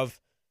don't have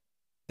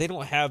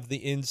the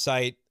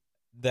insight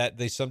that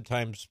they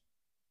sometimes.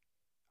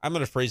 I'm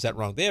going to phrase that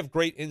wrong. They have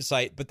great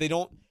insight, but they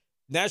don't.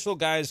 National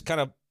guys kind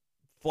of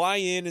fly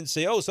in and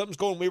say, "Oh, something's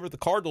going weird with the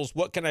Cardinals.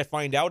 What can I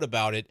find out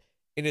about it?"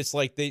 And it's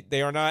like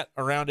they are not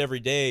around every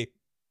day.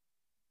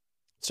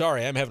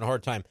 Sorry, I'm having a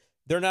hard time.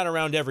 They're not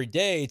around every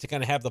day to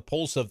kind of have the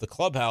pulse of the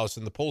clubhouse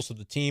and the pulse of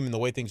the team and the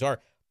way things are.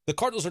 The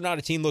Cardinals are not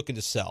a team looking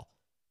to sell.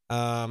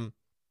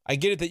 I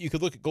get it that you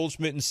could look at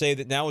Goldschmidt and say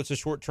that now it's a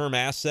short-term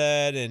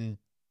asset and,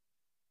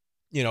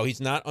 he's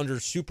not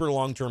under super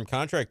long-term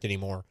contract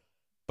anymore.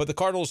 But the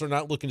Cardinals are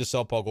not looking to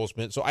sell Paul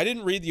Goldschmidt. So I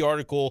didn't read the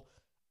article.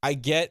 I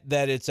get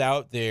that it's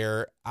out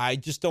there. I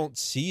just don't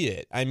see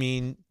it. I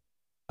mean,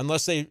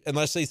 unless they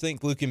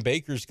think Luken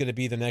Baker is going to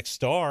be the next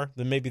star,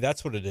 then maybe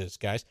that's what it is,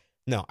 guys.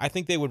 No, I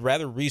think they would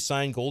rather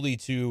re-sign Goldie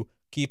to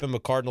keep him a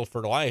Cardinal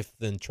for life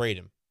than trade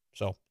him.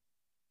 So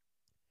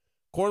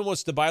Korn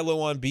wants to buy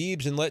low on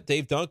Biebs and let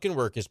Dave Duncan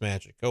work his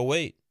magic. Oh,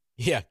 wait.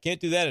 Yeah, can't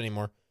do that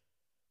anymore.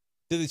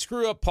 Did they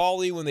screw up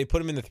Paulie when they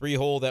put him in the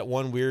 3-hole, that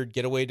one weird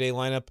getaway day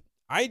lineup?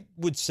 I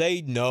would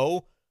say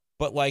no,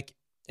 but like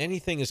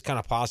anything is kind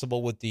of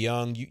possible with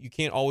DeYoung. You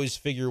can't always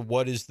figure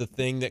what is the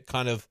thing that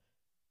kind of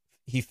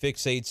he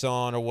fixates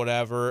on or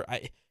whatever.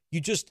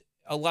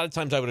 A lot of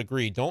times I would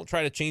agree. Don't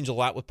try to change a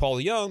lot with Paul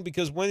DeYoung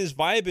because when it's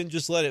vibing,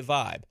 just let it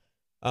vibe.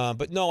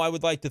 But no, I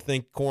would like to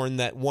think, Corn,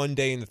 that one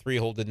day in the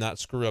 3-hole did not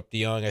screw up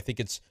DeYoung. I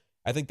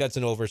think that's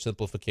an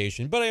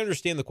oversimplification, but I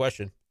understand the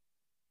question.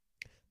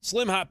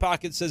 Slim Hot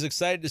Pocket says,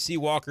 excited to see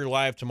Walker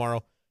live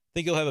tomorrow.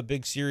 Think he'll have a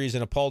big series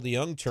in a Paul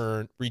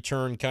DeYoung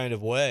return kind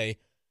of way.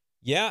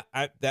 Yeah,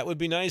 that would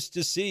be nice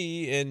to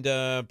see. And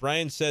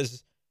Brian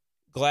says,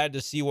 glad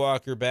to see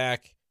Walker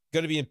back.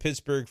 Going to be in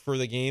Pittsburgh for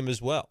the game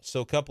as well.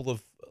 So a couple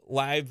of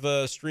live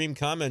stream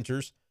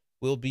commenters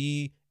will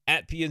be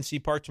at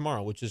PNC Park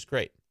tomorrow, which is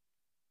great.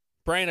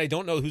 Brian, I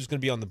don't know who's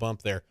going to be on the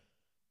bump there.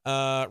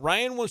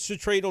 Ryan wants to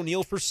trade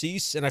O'Neill for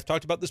Cease, and I've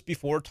talked about this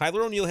before.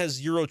 Tyler O'Neill has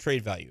 0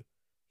 trade value.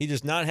 He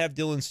does not have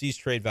Dylan Cease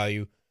trade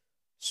value,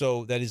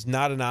 so that is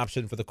not an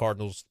option for the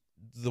Cardinals.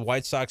 The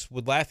White Sox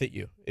would laugh at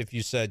you if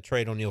you said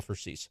trade O'Neill for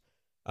Cease.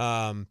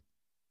 They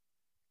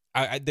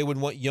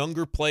would want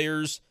younger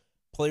players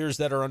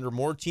that are under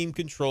more team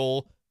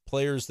control,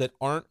 players that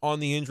aren't on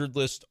the injured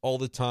list all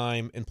the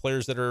time, and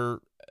players that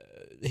are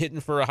hitting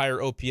for a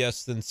higher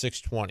OPS than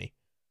 620.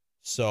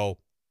 So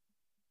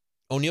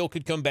O'Neill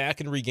could come back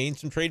and regain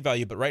some trade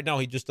value, but right now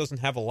he just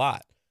doesn't have a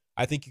lot.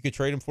 I think you could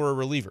trade him for a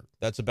reliever.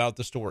 That's about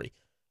the story.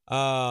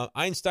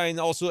 Einstein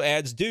also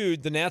adds,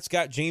 dude, the Nats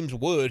got James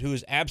Wood, who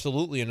is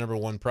absolutely a number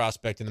 1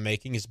 prospect in the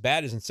making. His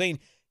bat is insane.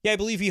 Yeah, I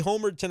believe he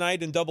homered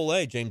tonight in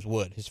Double-A, James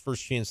Wood, his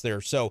first chance there.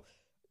 So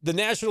the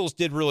Nationals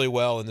did really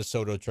well in the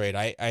Soto trade.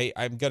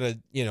 I'm going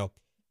to,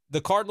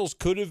 the Cardinals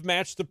could have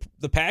matched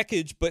the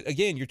package, but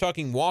again, you're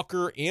talking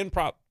Walker and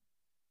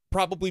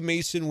probably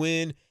Mason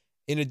Wynn,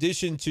 in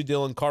addition to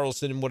Dylan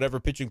Carlson and whatever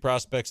pitching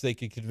prospects they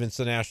could convince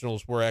the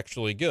Nationals were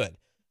actually good,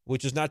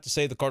 which is not to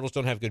say the Cardinals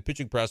don't have good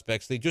pitching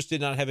prospects. They just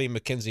did not have a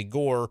Mackenzie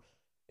Gore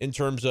in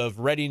terms of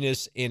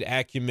readiness and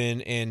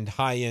acumen and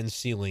high-end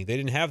ceiling. They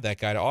didn't have that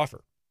guy to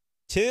offer.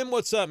 Tim,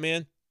 what's up,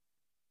 man?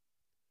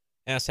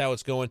 Ask how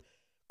it's going.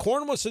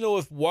 Corn wants to know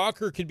if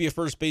Walker could be a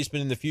first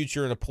baseman in the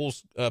future in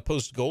a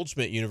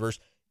post-Goldschmidt universe.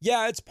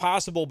 Yeah, it's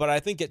possible, but I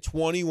think at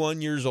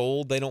 21 years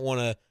old, they don't want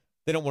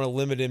to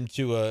limit him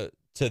to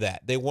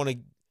that. They want to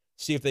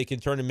see if they can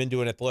turn him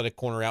into an athletic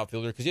corner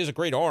outfielder because he has a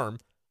great arm.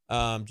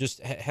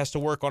 Just has to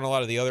work on a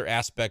lot of the other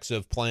aspects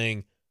of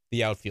playing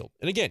the outfield.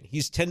 And again,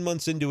 he's 10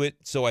 months into it,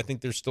 so I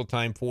think there's still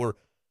time for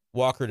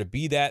Walker to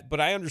be that. But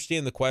I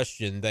understand the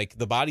question. Like,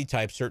 the body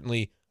type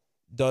certainly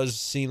does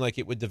seem like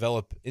it would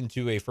develop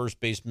into a first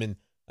baseman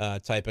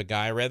type of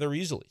guy rather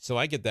easily. So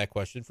I get that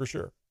question for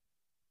sure.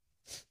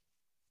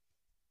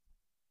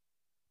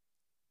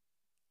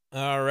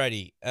 All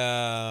righty.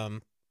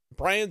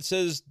 Brian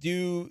says,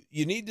 do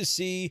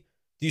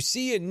you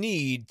see a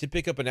need to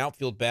pick up an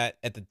outfield bat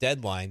at the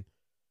deadline?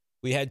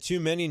 We had too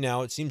many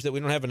now. It seems that we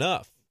don't have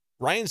enough.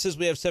 Ryan says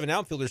we have 7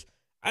 outfielders.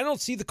 I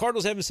don't see the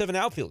Cardinals having 7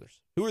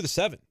 outfielders. Who are the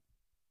 7?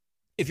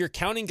 If you're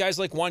counting guys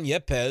like Juan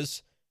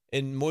Yepes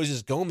and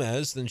Moises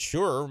Gomez, then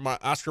sure,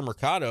 Oscar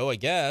Mercado, I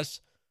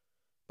guess.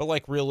 But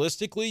like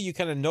realistically, you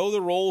kind of know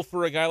the role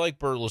for a guy like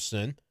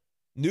Burleson.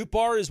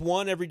 Nootbaar is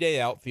 1 everyday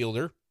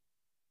outfielder.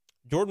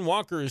 Jordan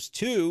Walker is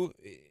 2,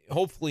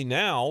 hopefully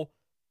now.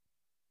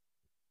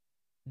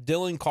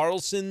 Dylan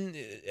Carlson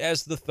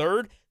as the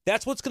 3rd.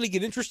 That's what's going to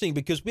get interesting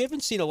because we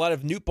haven't seen a lot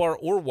of Nootbaar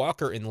or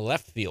Walker in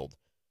left field.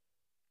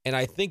 And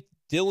I think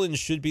Dylan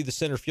should be the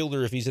center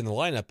fielder if he's in the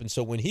lineup. And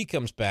so when he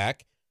comes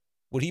back,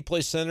 would he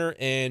play center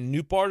and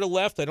Nootbaar to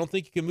left? I don't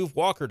think you can move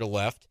Walker to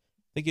left.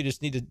 I think you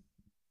just need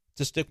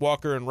to stick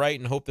Walker in right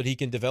and hope that he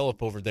can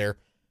develop over there.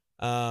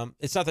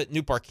 It's not that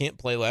Nootbaar can't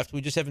play left.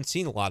 We just haven't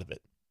seen a lot of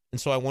it. And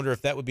so I wonder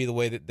if that would be the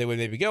way that they would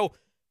maybe go.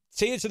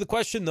 To answer the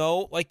question,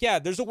 though,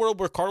 there's a world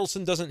where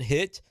Carlson doesn't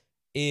hit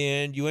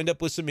and you end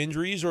up with some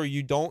injuries or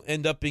you don't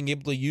end up being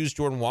able to use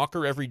Jordan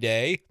Walker every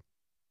day.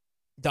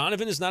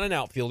 Donovan is not an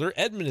outfielder.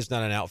 Edmund is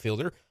not an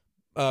outfielder,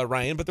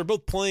 Ryan, but they're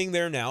both playing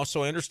there now,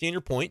 so I understand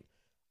your point.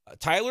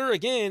 Tyler,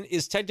 again,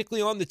 is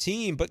technically on the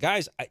team, but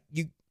guys,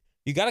 you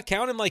got to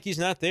count him like he's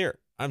not there.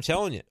 I'm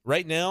telling you,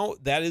 right now,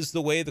 that is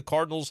the way the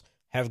Cardinals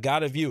have got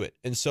to view it.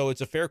 And so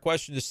it's a fair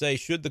question to say,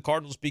 should the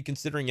Cardinals be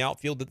considering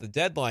outfield at the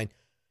deadline?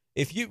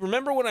 If you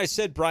remember when I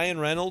said Brian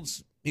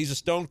Reynolds, he's a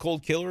stone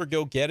cold killer,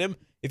 go get him.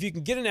 If you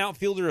can get an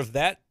outfielder of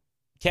that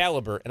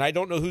caliber, and I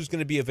don't know who's going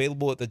to be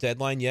available at the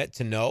deadline yet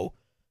to know,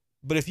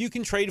 but if you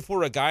can trade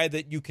for a guy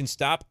that you can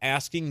stop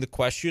asking the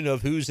question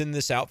of who's in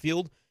this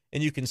outfield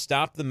and you can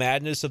stop the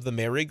madness of the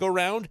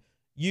merry-go-round,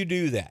 you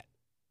do that.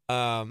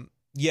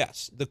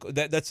 Yes,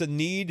 that's a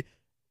need.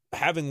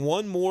 Having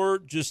one more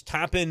just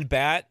top-end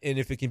bat, and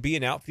if it can be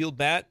an outfield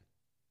bat,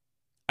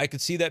 I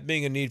could see that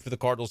being a need for the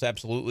Cardinals,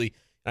 absolutely.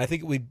 And I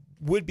think it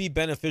would be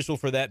beneficial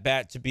for that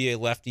bat to be a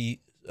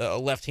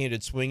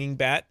left-handed swinging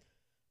bat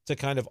to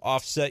kind of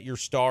offset your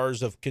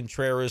stars of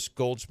Contreras,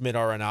 Goldschmidt,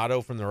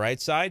 Arenado from the right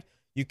side.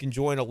 You can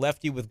join a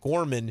lefty with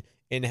Gorman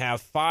and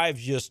have 5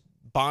 just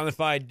bona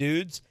fide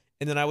dudes,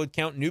 and then I would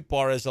count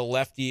Nootbaar as a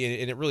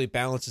lefty, and it really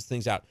balances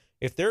things out.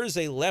 If there is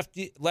a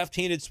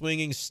left-handed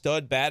swinging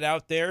stud bat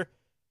out there,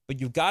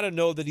 but you've got to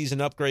know that he's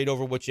an upgrade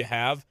over what you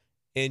have,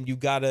 and you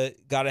gotta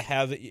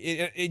have,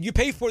 and you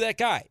pay for that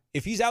guy.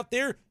 If he's out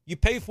there, you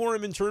pay for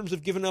him in terms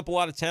of giving up a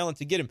lot of talent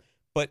to get him,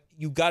 but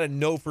you got to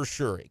know for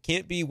sure. It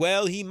can't be,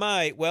 well, he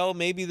might, well,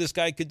 maybe this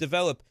guy could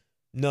develop.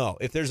 No,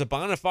 if there's a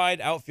bona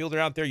fide outfielder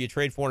out there, you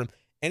trade for him.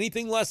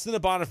 Anything less than a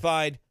bona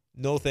fide,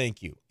 no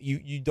thank you.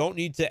 You don't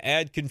need to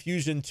add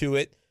confusion to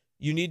it.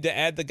 You need to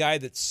add the guy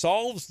that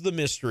solves the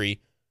mystery,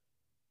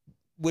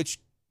 which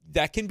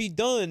that can be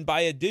done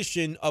by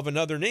addition of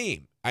another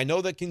name. I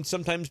know that can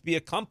sometimes be a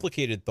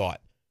complicated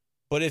thought,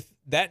 but if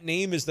that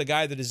name is the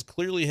guy that is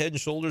clearly head and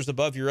shoulders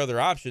above your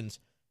other options,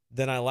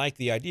 then I like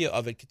the idea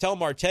of it. Ketel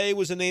Marte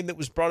was a name that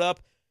was brought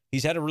up.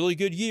 He's had a really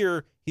good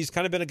year. He's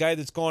kind of been a guy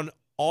that's gone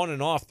on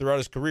and off throughout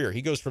his career.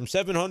 He goes from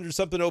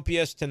 700-something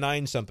OPS to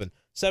 9-something,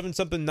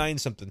 7-something,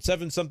 9-something,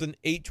 7-something,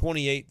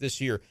 828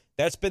 this year.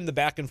 That's been the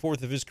back and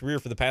forth of his career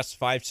for the past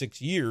 5-6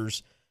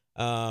 years.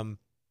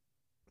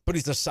 But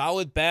he's a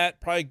solid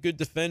bat, probably a good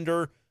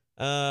defender.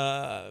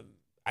 I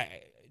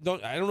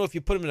don't know if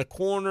you put him in a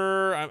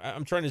corner.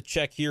 I'm trying to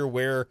check here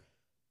where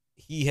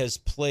he has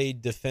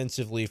played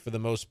defensively for the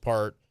most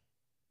part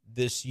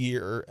this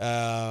year.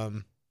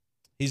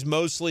 He's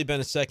mostly been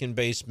a second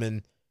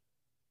baseman,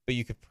 but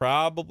you could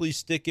probably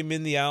stick him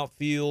in the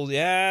outfield.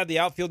 Yeah, the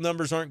outfield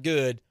numbers aren't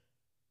good.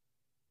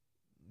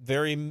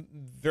 Very,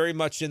 very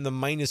much in the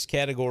minus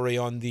category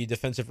on the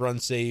defensive run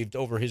saved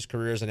over his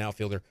career as an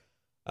outfielder.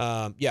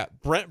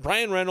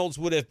 Brian Reynolds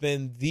would have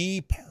been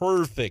the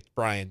perfect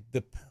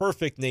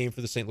name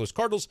for the St. Louis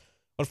Cardinals.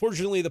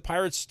 Unfortunately, the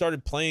Pirates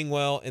started playing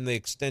well and they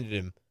extended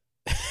him.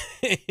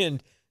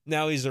 And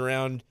now he's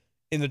around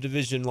in the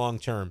division long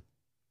term.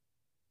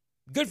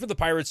 Good for the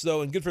Pirates,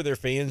 though, and good for their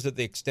fans that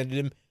they extended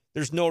him.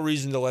 There's no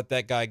reason to let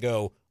that guy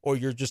go, or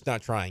you're just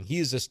not trying. He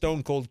is a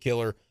stone-cold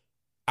killer.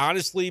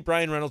 Honestly,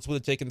 Brian Reynolds would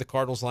have taken the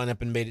Cardinals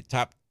lineup and made it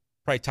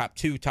probably top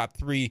 2, top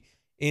 3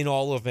 in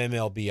all of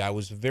MLB. I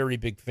was a very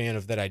big fan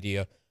of that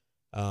idea.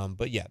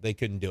 But yeah, they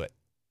couldn't do it.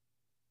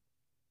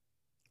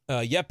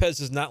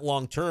 Yepez is not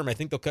long-term. I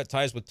think they'll cut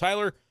ties with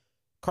Tyler.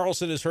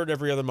 Carlson is hurt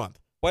every other month.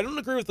 Well, I don't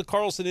agree with the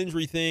Carlson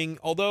injury thing,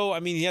 although,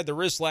 I mean, he had the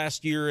wrist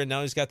last year and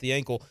now he's got the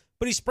ankle,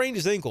 but he sprained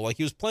his ankle. Like,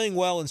 he was playing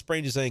well and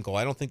sprained his ankle.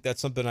 I don't think that's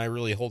something I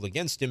really hold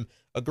against him.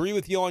 Agree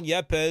with you on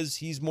Yepez.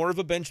 He's more of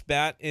a bench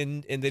bat,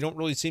 and they don't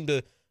really seem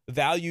to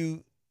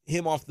value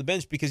him off the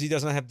bench because he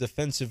doesn't have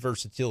defensive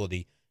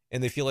versatility,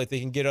 and they feel like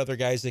they can get other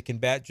guys that can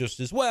bat just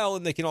as well,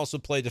 and they can also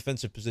play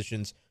defensive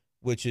positions,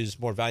 which is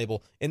more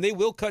valuable. And they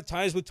will cut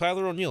ties with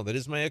Tyler O'Neill. That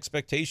is my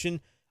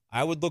expectation.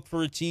 I would look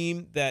for a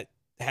team that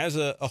has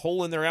a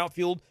hole in their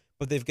outfield,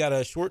 but they've got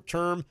a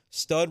short-term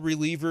stud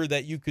reliever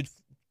that you could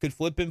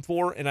flip him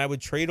for, and I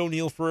would trade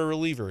O'Neill for a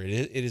reliever.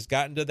 It has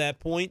gotten to that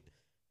point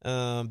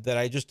that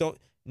I just don't,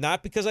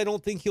 not because I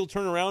don't think he'll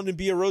turn around and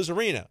be a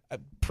Rosarina. I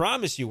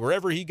promise you,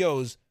 wherever he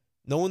goes,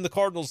 knowing the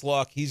Cardinals'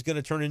 luck, he's going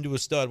to turn into a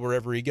stud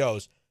wherever he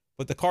goes.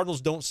 But the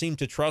Cardinals don't seem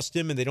to trust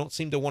him, and they don't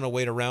seem to want to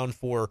wait around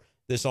for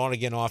this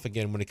on-again,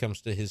 off-again when it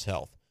comes to his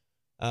health.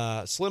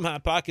 Slim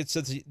Hot Pocket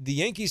says the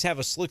Yankees have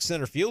a slick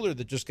center fielder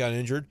that just got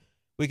injured.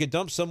 We could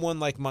dump someone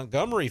like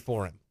Montgomery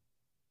for him.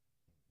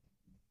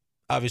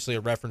 Obviously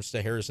a reference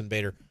to Harrison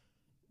Bader.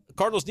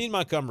 Cardinals need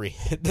Montgomery.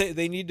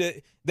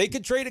 They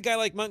could trade a guy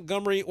like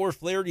Montgomery or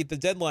Flaherty at the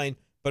deadline,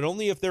 but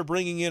only if they're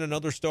bringing in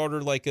another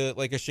starter like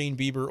a Shane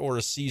Bieber or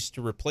a Cease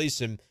to replace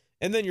him.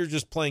 And then you're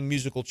just playing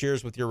musical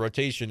chairs with your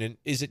rotation. And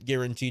is it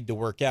guaranteed to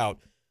work out?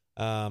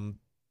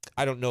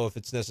 I don't know if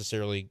it's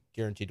necessarily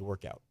guaranteed to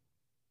work out.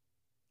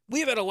 We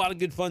have had a lot of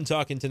good fun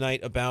talking tonight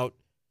about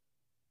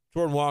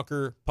Jordan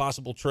Walker,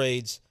 possible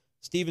trades.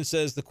 Steven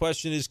says the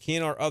question is,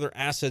 can our other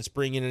assets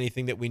bring in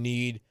anything that we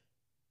need,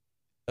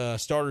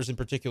 starters in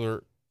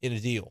particular, in a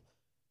deal?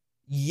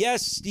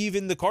 Yes,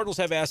 Steven, the Cardinals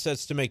have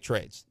assets to make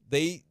trades.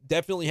 They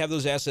definitely have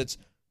those assets.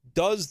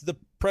 Does the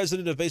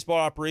president of baseball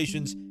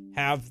operations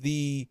have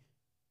the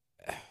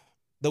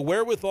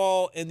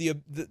wherewithal and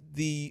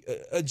the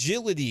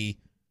agility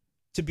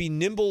to be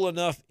nimble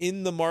enough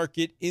in the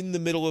market in the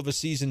middle of a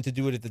season to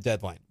do it at the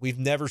deadline? We've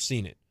never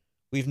seen it.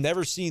 We've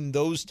never seen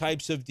those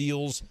types of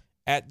deals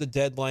at the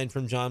deadline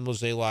from John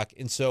Mozeliak.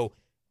 And so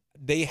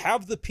they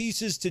have the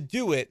pieces to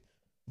do it,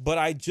 but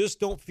I just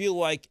don't feel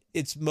like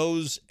it's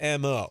Mo's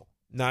MO.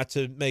 Not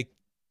to make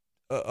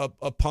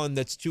a pun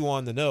that's too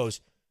on the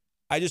nose.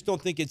 I just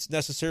don't think it's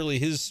necessarily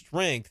his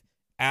strength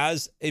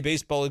as a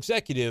baseball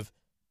executive,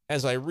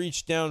 as I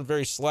reach down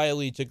very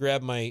slyly to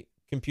grab my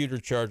computer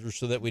charger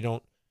so that we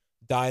don't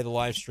die the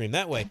live stream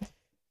that way.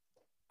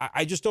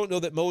 I just don't know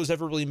that Mo has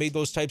ever really made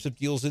those types of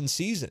deals in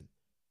season.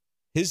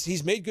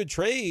 He's made good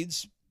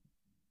trades,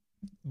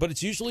 but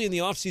it's usually in the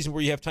offseason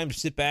where you have time to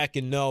sit back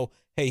and know,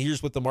 hey,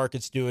 here's what the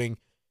market's doing.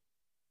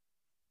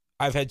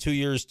 I've had 2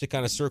 years to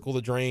kind of circle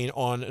the drain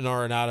on an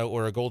Arenado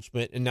or a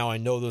Goldschmidt, and now I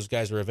know those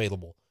guys are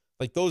available.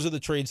 Like, those are the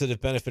trades that have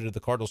benefited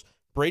the Cardinals.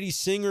 Brady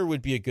Singer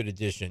would be a good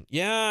addition.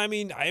 Yeah, I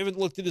mean, I haven't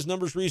looked at his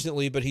numbers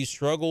recently, but he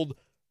struggled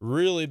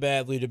really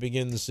badly to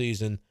begin the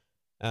season.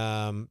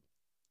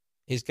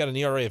 He's got an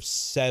ERA of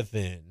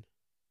 7.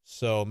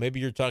 So maybe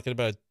you're talking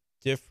about a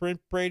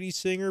different Brady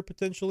Singer,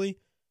 potentially.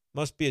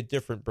 Must be a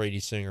different Brady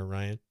Singer,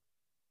 Ryan.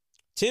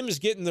 Tim is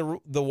getting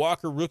the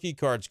Walker rookie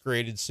cards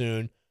graded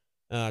soon.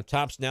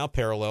 Tops Now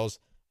parallels.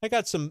 I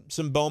got some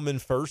Bowman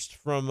first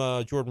from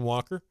Jordan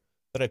Walker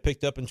that I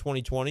picked up in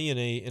 2020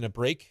 in a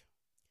break.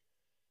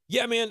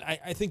 Yeah, man,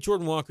 I think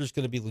Jordan Walker is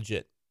going to be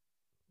legit.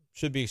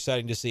 Should be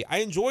exciting to see. I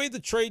enjoy the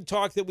trade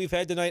talk that we've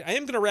had tonight. I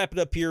am going to wrap it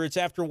up here. It's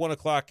after 1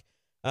 o'clock.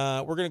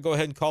 We're going to go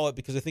ahead and call it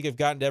because I think I've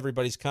gotten to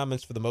everybody's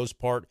comments for the most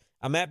part.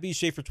 I'm at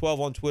bschaefer12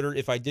 on Twitter.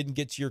 If I didn't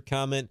get to your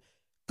comment,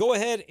 go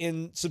ahead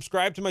and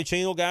subscribe to my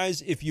channel,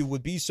 guys, if you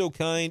would be so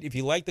kind. If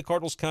you like the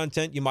Cardinals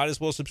content, you might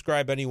as well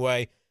subscribe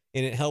anyway,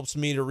 and it helps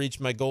me to reach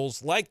my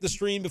goals. Like the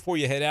stream before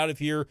you head out of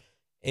here,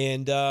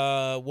 and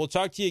we'll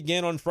talk to you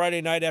again on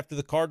Friday night after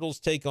the Cardinals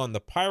take on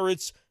the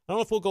Pirates. I don't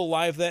know if we'll go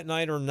live that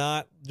night or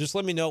not. Just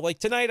let me know. Like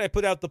tonight, I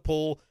put out the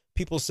poll.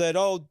 People said,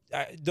 "Oh,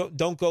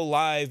 don't go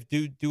live.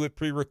 Do it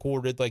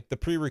pre-recorded." Like the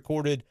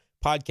pre-recorded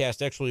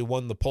podcast actually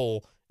won the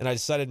poll, and I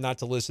decided not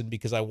to listen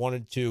because I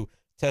wanted to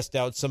test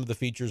out some of the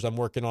features I'm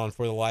working on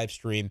for the live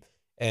stream.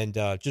 And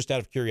just out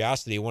of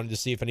curiosity, I wanted to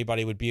see if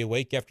anybody would be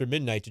awake after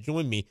midnight to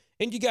join me.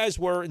 And you guys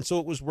were, and so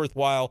it was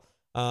worthwhile.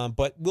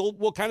 But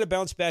we'll kind of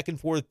bounce back and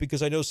forth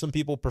because I know some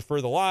people prefer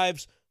the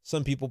lives.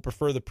 Some people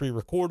prefer the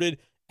pre-recorded.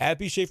 At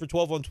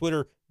bschaefer12 on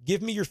Twitter,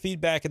 give me your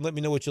feedback and let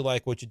me know what you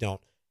like, what you don't.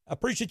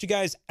 Appreciate you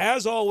guys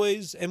as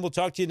always, and we'll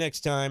talk to you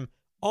next time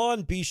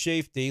on Be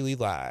Shafe Daily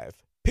Live.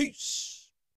 Peace.